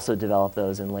also develop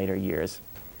those in later years.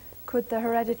 Could the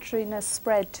hereditariness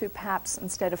spread to perhaps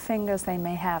instead of fingers they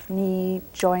may have knee,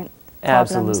 joint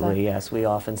problems? Absolutely, yes. We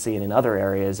often see it in other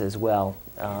areas as well.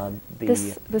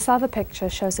 This other picture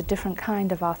shows a different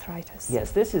kind of arthritis.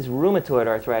 Yes, this is rheumatoid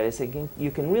arthritis.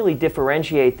 You can really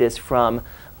differentiate this from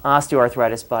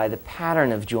osteoarthritis by the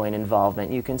pattern of joint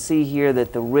involvement. You can see here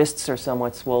that the wrists are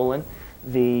somewhat swollen.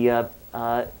 The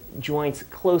joints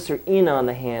closer in on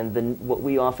the hand, what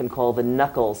we often call the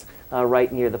knuckles,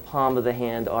 right near the palm of the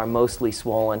hand, are mostly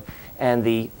swollen. And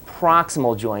the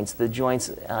proximal joints, the joints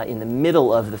in the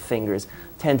middle of the fingers,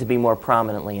 tend to be more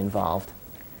prominently involved.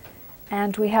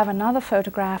 And we have another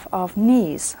photograph of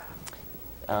knees.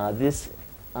 This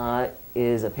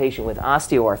is a patient with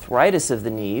osteoarthritis of the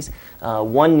knees.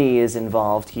 One knee is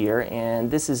involved here,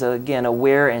 and this is, again, a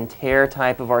wear and tear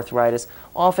type of arthritis,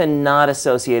 often not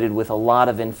associated with a lot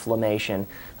of inflammation,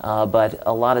 but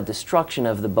a lot of destruction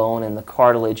of the bone and the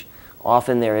cartilage.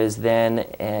 Often there is then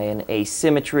an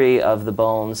asymmetry of the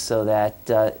bones so that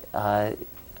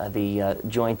the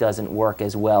joint doesn't work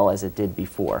as well as it did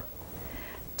before.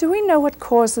 Do we know what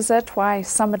causes it, why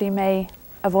somebody may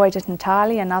avoid it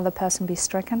entirely, another person be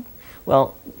stricken?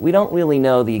 Well, we don't really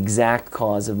know the exact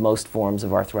cause of most forms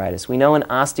of arthritis. We know in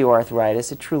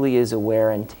osteoarthritis it truly is a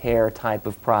wear and tear type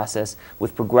of process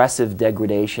with progressive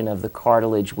degradation of the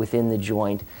cartilage within the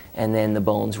joint and then the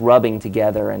bones rubbing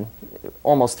together and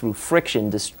almost through friction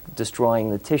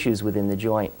destroying the tissues within the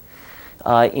joint.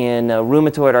 In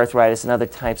rheumatoid arthritis and other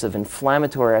types of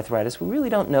inflammatory arthritis, we really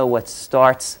don't know what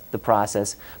starts the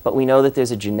process, but we know that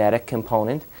there's a genetic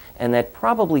component and that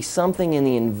probably something in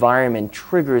the environment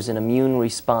triggers an immune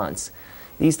response.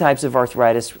 These types of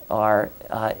arthritis are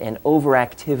an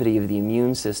overactivity of the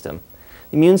immune system.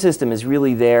 The immune system is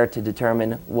really there to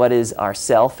determine what is our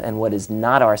self and what is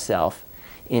not our self.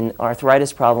 In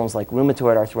arthritis problems like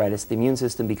rheumatoid arthritis, the immune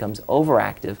system becomes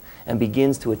overactive and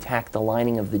begins to attack the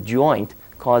lining of the joint,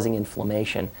 causing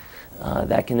inflammation.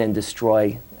 That can then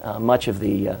destroy much of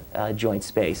the joint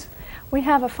space. We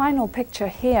have a final picture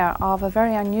here of a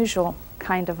very unusual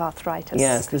kind of arthritis.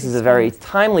 Yes, this is a very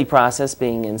timely process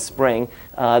being in spring.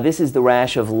 This is the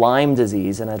rash of Lyme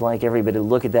disease, and I'd like everybody to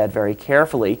look at that very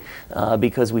carefully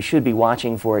because we should be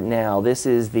watching for it now. This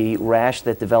is the rash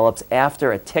that develops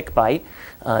after a tick bite.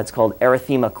 It's called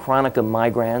erythema chronica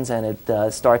migrans, and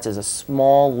it starts as a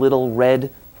small little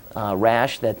red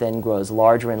rash that then grows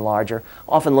larger and larger,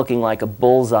 often looking like a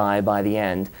bullseye by the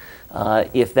end.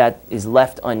 If that is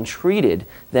left untreated,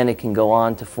 then it can go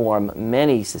on to form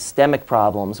many systemic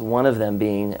problems, one of them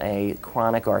being a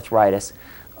chronic arthritis,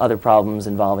 other problems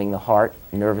involving the heart,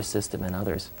 nervous system, and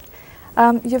others.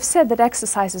 You've said that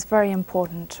exercise is very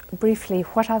important. Briefly,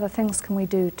 what other things can we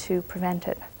do to prevent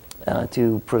it?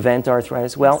 To prevent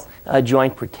arthritis? Well,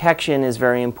 joint protection is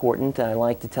very important. I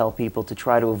like to tell people to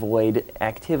try to avoid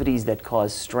activities that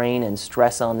cause strain and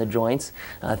stress on the joints.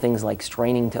 Things like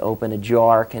straining to open a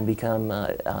jar can become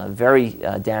very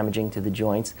damaging to the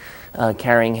joints.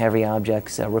 Carrying heavy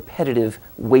objects, repetitive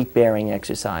weight-bearing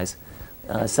exercise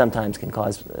sometimes can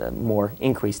cause more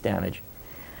increased damage.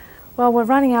 Well, we're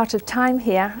running out of time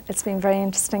here. It's been very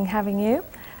interesting having you.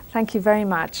 Thank you very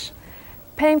much.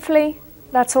 Painfully,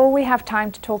 that's all we have time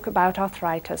to talk about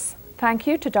arthritis. Thank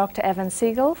you to Dr. Evan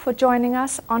Siegel for joining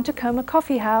us on Takoma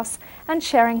Coffee House and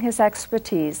sharing his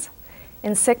expertise.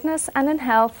 In sickness and in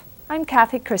health, I'm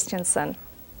Cathy Kristiansen.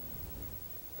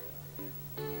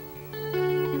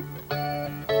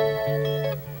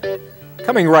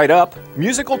 Coming right up,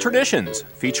 musical traditions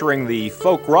featuring the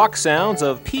folk rock sounds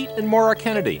of Pete and Maura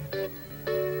Kennedy.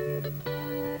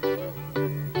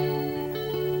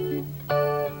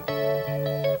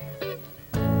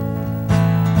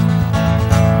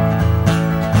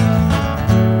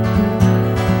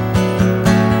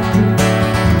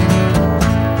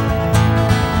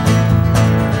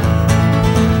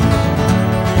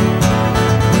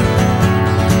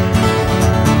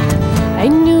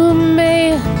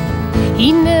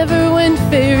 He never went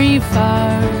very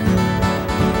far.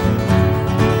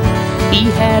 He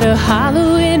had a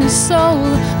hollow in his soul,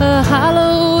 a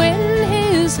hollow in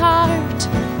his heart.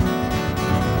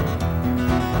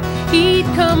 He'd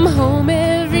come home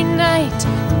every night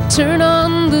and turn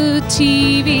on the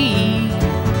TV.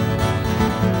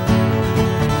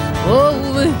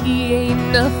 He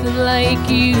ain't nothing like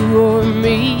you or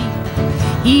me.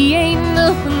 He ain't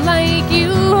nothing like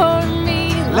you or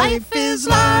me. Life is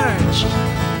large,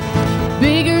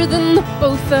 bigger than the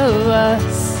both of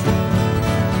us.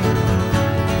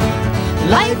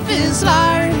 Life is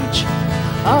large,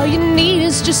 all you need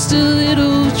is just a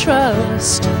little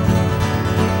trust.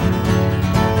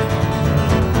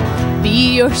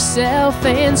 Be yourself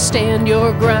and stand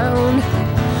your ground.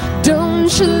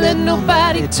 Don't you let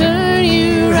nobody turn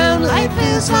you around. Life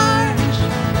is large.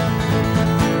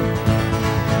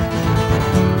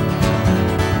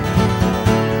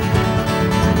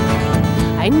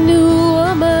 I knew a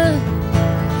woman,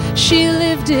 she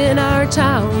lived in our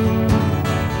town.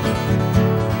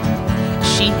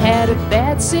 She had a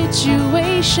bad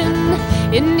situation,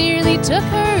 it nearly took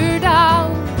her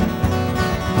down.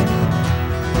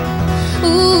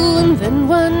 Ooh, and then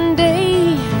one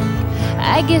day,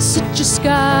 I guess it just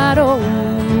got old.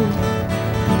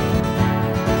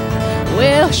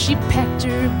 Well, she packed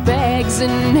her bags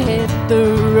and hit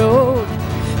the road,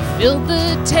 filled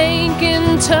the tank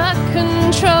and took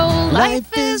control.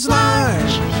 Life is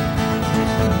large,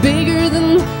 bigger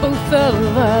than both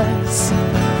of us.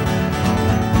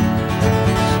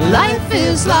 Life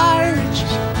is large,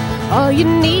 all you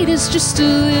need is just a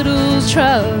little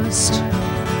trust.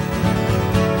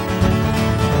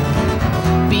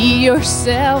 Be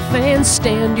yourself and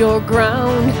stand your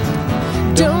ground.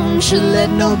 Don't you let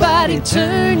nobody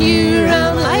turn you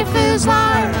around. Life is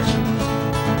large.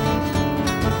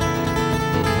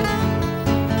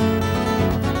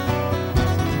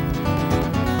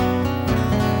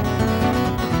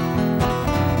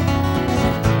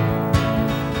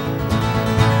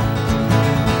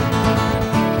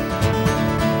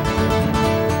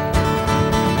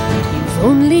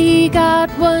 Only got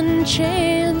one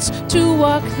chance to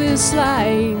walk this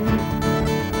line.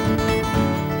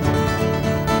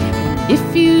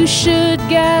 If you should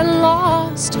get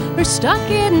lost or stuck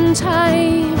in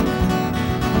time,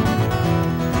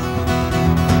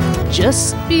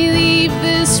 just believe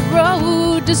this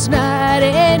road does not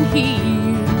end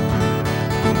here.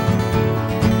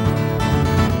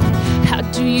 How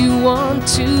do you want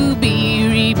to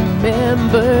be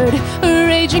remembered? A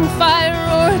raging fire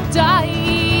or a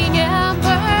dying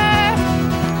ember?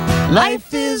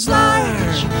 Life is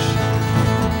large,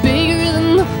 bigger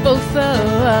than the both of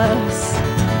us.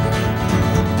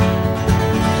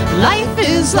 Life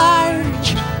is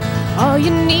large, all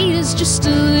you need is just a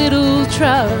little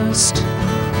trust.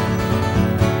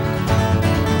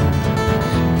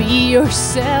 Be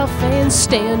yourself and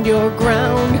stand your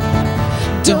ground.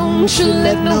 Don't you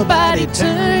let nobody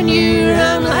turn you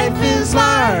around. Life is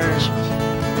large.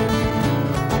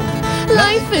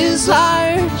 Life is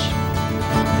large.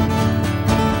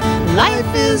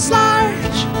 Life is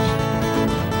large.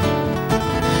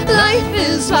 Life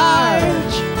is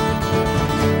large.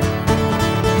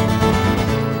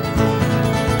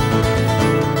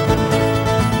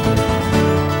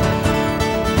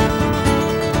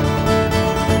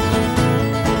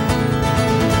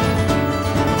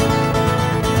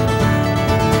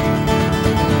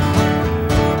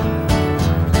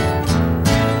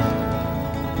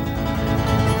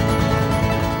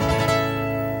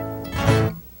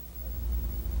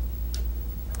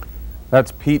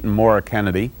 That's Pete and Maura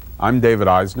Kennedy. I'm David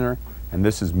Eisner, and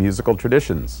this is Musical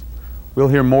Traditions. We'll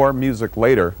hear more music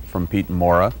later from Pete and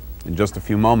Maura in just a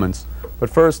few moments, but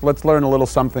first let's learn a little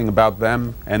something about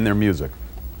them and their music.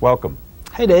 Welcome.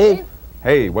 Hey, Dave.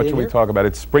 Hey, what should we talk about?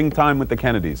 It's springtime with the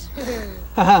Kennedys.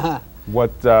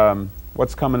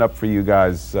 What's coming up for you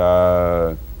guys?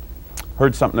 Heard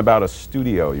something about a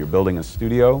studio. You're building a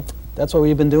studio? That's what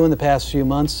we've been doing the past few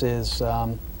months is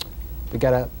we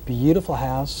got a beautiful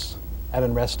house out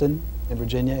in Reston in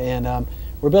Virginia, and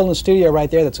we're building a studio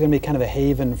right there that's going to be kind of a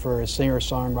haven for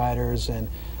singer-songwriters and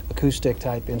acoustic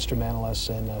type instrumentalists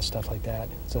and stuff like that.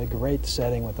 It's a great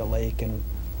setting with a lake and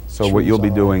so what you'll be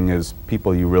doing is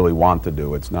people you really want to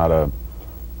do. It's not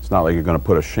like you're going to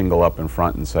put a shingle up in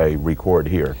front and say record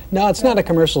here. No, it's not a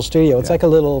commercial studio. It's like a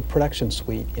little production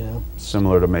suite, you know.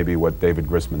 Similar to maybe what David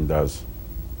Grisman does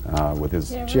with his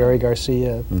Jerry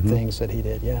Garcia things that he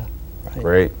did. Yeah. Right.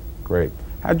 Great, great.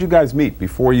 How'd you guys meet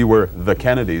before you were the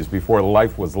Kennedys, before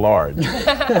life was large?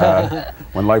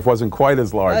 When life wasn't quite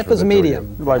as large. Life was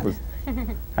medium. Life was.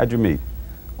 How'd you meet?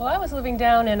 Well, I was living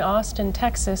down in Austin,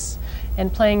 Texas,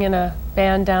 and playing in a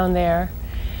band down there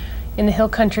in the hill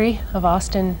country of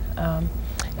Austin.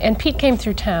 And Pete came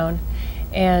through town,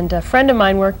 and a friend of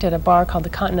mine worked at a bar called the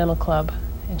Continental Club,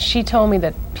 and she told me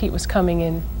that Pete was coming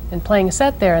in and playing a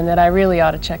set there and that I really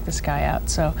ought to check this guy out.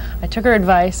 So I took her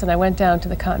advice and I went down to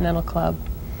the Continental Club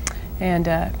And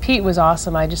Pete was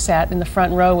awesome. I just sat in the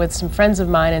front row with some friends of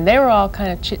mine, and they were all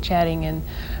kind of chit-chatting, and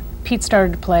Pete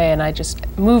started to play, and I just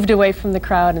moved away from the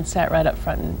crowd and sat right up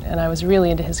front, and I was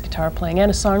really into his guitar playing and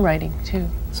his songwriting, too.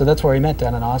 So that's where we met,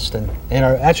 down in Austin. And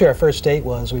actually our first date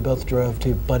was we both drove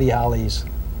to Buddy Holly's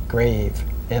grave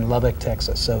in Lubbock,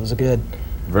 Texas. So it was a good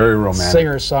very romantic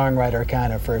singer-songwriter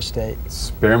kind of first date.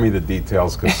 Spare me the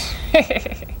details, because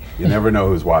you never know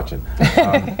who's watching.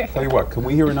 Tell you what, can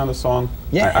we hear another song?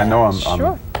 Yeah, I know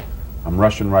sure. I'm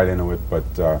rushing right into it, but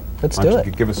let's why do don't it.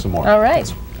 you give us some more? All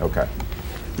right. Okay.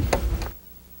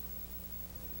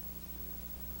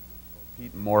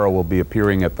 Pete and Maura will be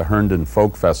appearing at the Herndon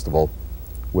Folk Festival,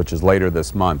 which is later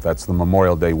this month. That's the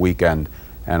Memorial Day weekend,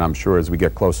 and I'm sure as we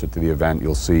get closer to the event,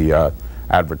 you'll see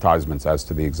advertisements as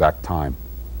to the exact time.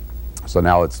 So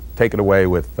now let's take it away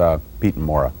with Pete and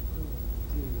Maura.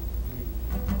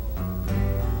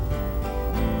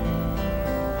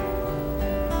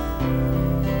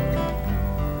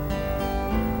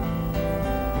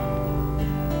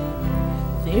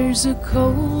 There's a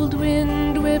cold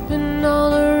wind whipping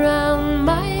all around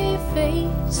my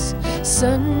face.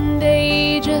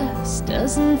 Sunday just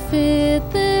doesn't fit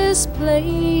this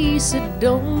place. I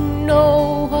don't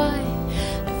know why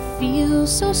I feel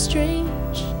so strange.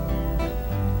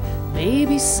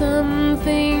 Maybe some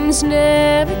things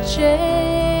never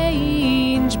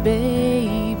change,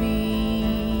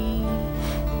 baby.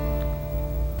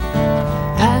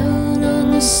 Out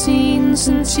on the scene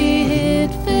since you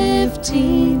hit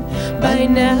 15. By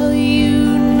now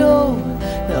you know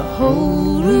the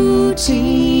whole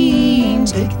routine.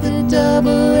 Take the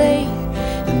AA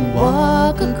and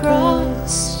walk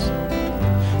across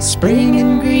Spring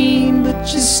and Greene,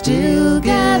 but you still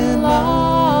get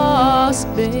lost,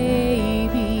 baby.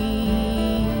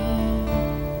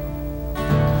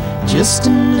 Just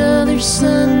another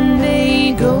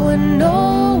Sunday going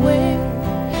nowhere,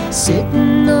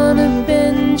 sitting on a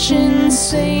bench in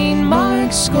St.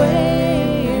 Mark's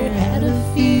Square. Had a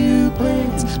few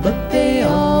plans, but they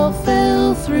all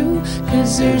fell through,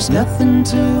 'cause there's nothing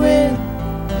to win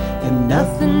and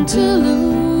nothing to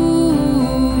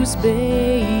lose,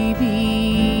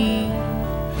 baby.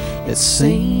 It's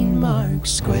St.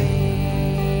 Mark's Square.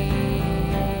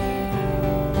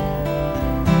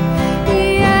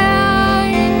 Yeah,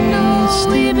 you know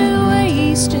we've been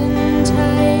wasting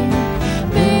time.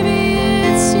 Maybe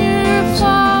it's your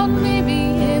fault,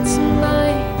 maybe it's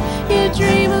mine. You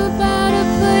dream about a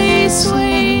place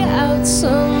way out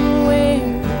somewhere.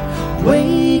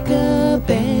 Wake up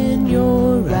and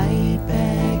you're right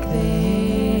back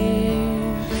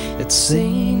there. It's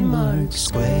St. Mark's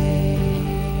Square.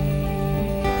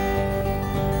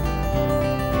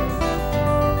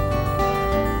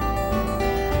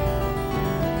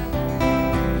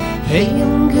 Hey,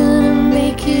 I'm gonna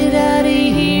make it out of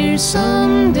here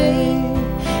someday.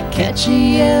 Catch a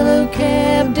yellow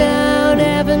cab down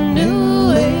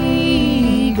Avenue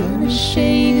A. Gonna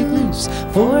shake it loose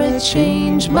before I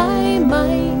change my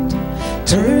mind.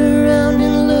 Turn around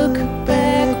and look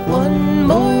back one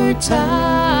more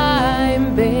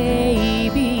time,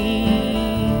 baby.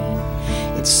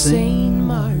 It's St.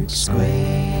 Mark's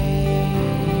Square.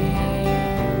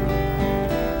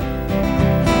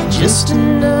 Just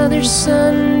another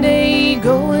Sunday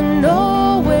going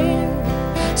nowhere,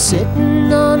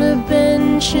 sitting on a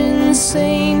bench in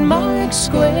St. Mark's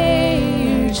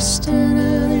Square. Just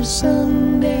another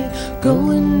Sunday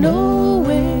going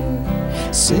nowhere,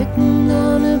 sitting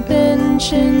on a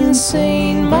bench in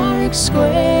St. Mark's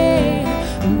Square.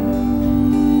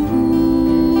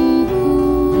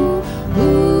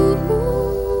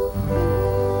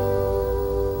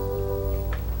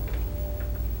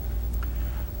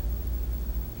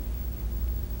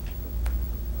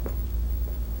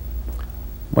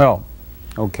 Well,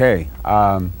 okay.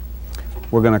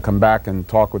 We're going to come back and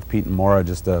talk with Pete and Maura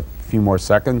just a few more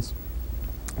seconds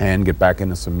and get back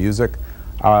into some music.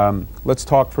 Let's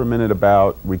talk for a minute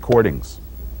about recordings.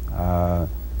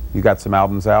 You got some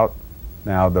albums out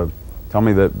now. Tell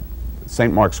me the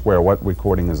St. Mark's Square. What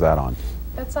recording is that on?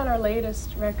 That's on our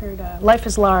latest record, Life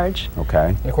is Large.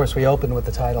 Okay. And of course, we opened with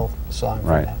the title song from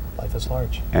Right. that, Life is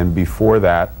Large. And before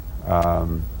that,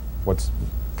 what's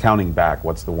counting back?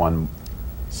 What's the one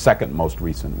second most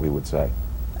recent, we would say?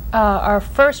 Our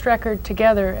first record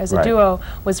together as a Right. duo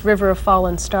was River of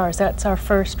Fallen Stars. That's our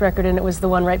first record, and it was the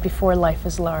one right before Life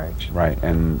is Large. Right,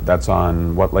 and that's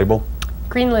on what label?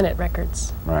 Green Linnet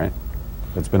Records. Right.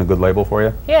 It's been a good label for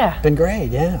you? Yeah, Been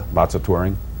great, yeah. Lots of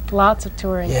touring? lots of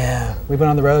touring. Yeah, we've been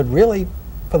on the road really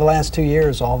for the last 2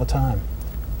 years all the time.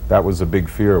 That was a big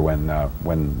fear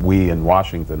when we in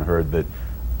Washington heard that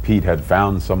Pete had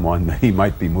found someone that he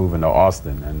might be moving to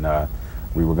Austin, and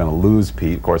we were going to lose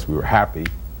Pete. Of course, we were happy,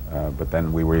 but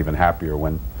then we were even happier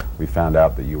when we found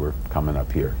out that you were coming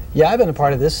up here. Yeah, I've been a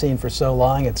part of this scene for so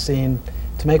long. It seemed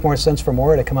to make more sense for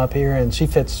Maura to come up here, and she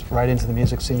fits right into the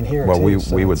music scene here. Well, too,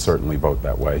 we would certainly vote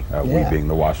that way. We being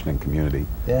the Washington community.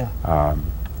 Yeah.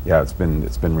 Yeah, it's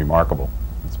been remarkable.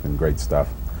 It's been great stuff.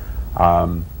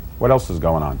 What else is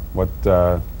going on?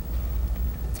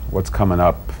 What's coming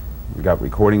up? We got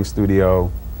recording studio,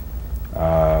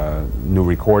 new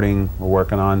recording we're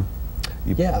working on.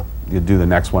 You do the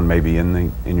next one maybe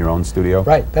in your own studio.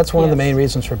 Right. That's one of the main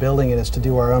reasons for building it, is to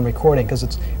do our own recording, because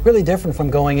it's really different from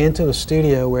going into a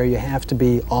studio where you have to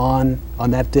be on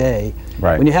that day.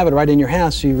 Right. When you have it right in your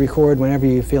house, you record whenever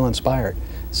you feel inspired.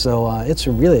 So it's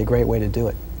really a great way to do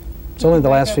it. It's only the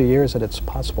last few years that it's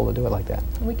possible to do it like that.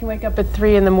 We can wake up at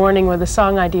 3 in the morning with a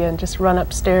song idea and just run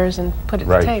upstairs and put it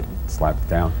to tape. Slap it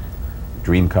down.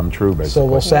 Dream come true, basically. So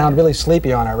we'll sound really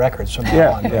sleepy on our records from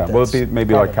now on. Yeah, well, it'd be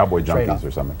maybe like Cowboy Junkies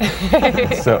or something.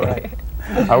 So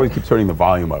I always keep turning the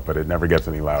volume up, but it never gets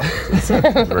any louder. It's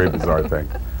a very bizarre thing.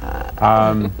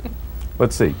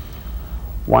 Let's see.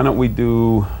 Why don't we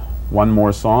do one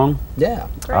more song? Yeah.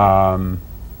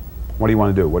 What do you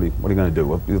want to do? What are you going to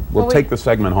do? We'll take the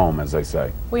segment home, as they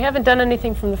say. We haven't done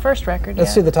anything from the first record Let's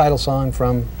yet. see the title song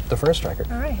from the first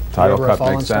record. All right. Title cut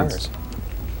makes sense.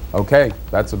 Okay,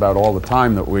 that's about all the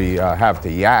time that we have to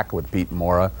yak with Pete and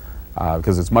Maura,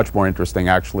 because it's much more interesting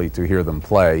actually to hear them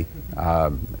play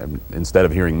instead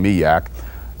of hearing me yak.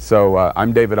 So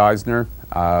I'm David Eisner.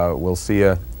 We'll see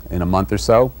you in a month or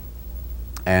so.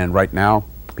 And right now,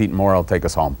 Pete and Maura will take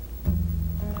us home.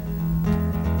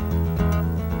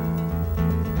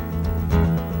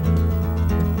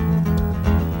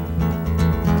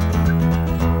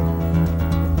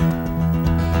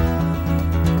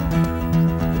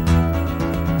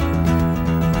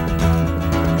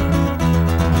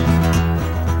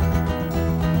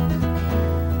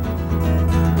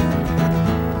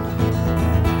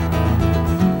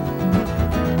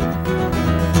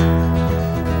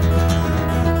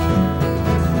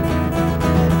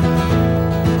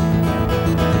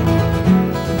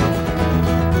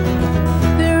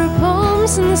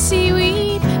 In the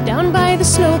seaweed down by the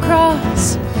snow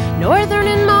cross, northern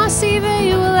and mossy,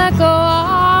 they will echo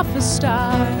off a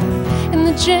star, and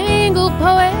the jangle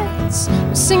poets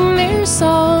will sing their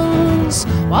songs,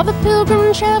 while the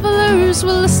pilgrim travelers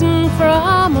will listen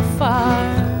from afar.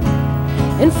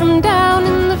 And from down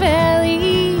in the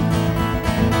valley,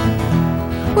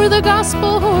 where the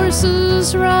gospel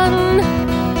horses run,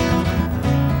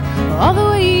 all the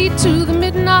way to the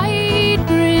midnight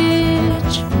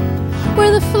bridge,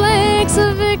 where the flags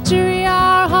of victory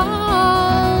are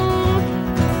hung,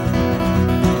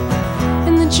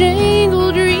 and the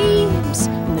jangled dreams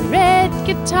and the red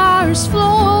guitars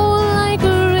flow like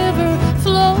a river,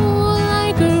 flow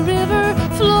like a river,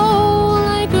 flow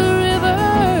like a river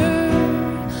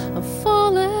of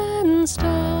fallen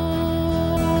stars.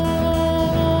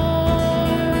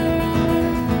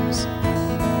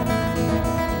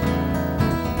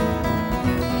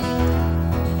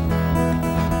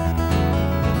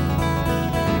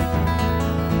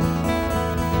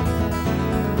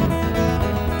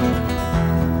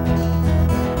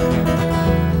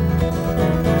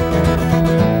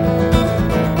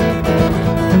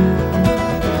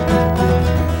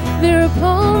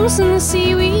 In the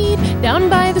seaweed down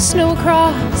by the snow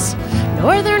cross,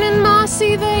 northern and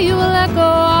mossy, they will echo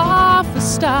off a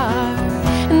star,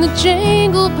 and the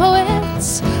jangle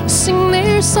poets will sing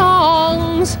their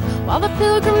songs, while the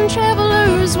pilgrim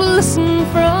travelers will listen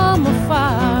from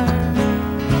afar.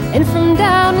 And from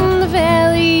down in the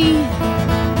valley,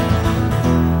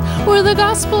 where the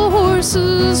gospel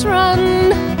horses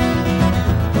run,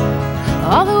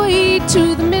 all the way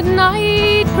to the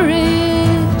midnight bridge,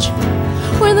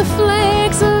 where the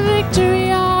flags of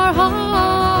victory are hung,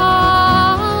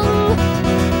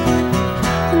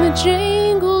 and the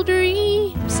jangled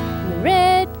dreams and the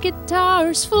red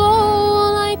guitars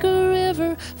flow like a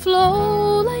river,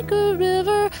 flow like a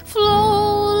river,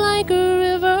 flow like a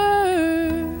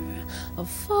river of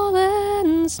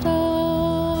fallen stars.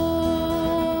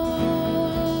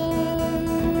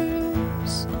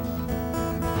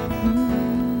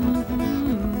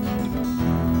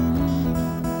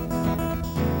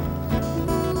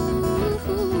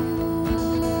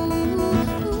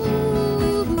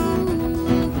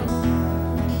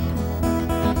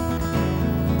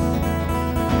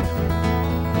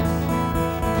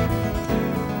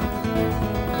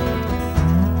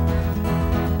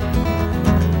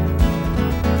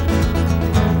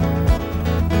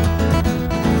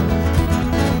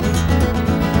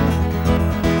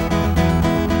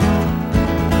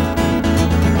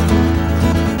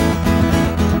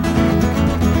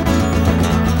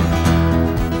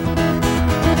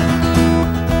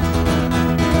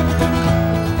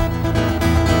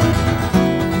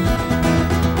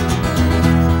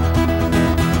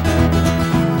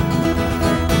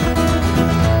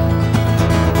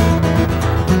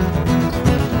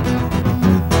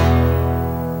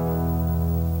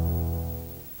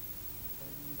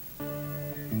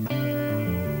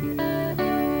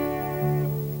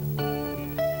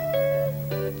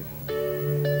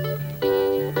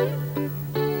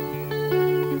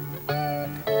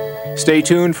 Stay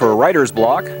tuned for Writer's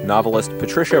Block. Novelist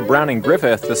Patricia Browning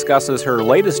Griffith discusses her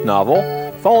latest novel,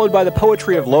 followed by the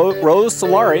poetry of Rose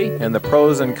Solari and the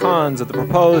pros and cons of the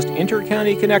proposed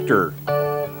inter-county connector.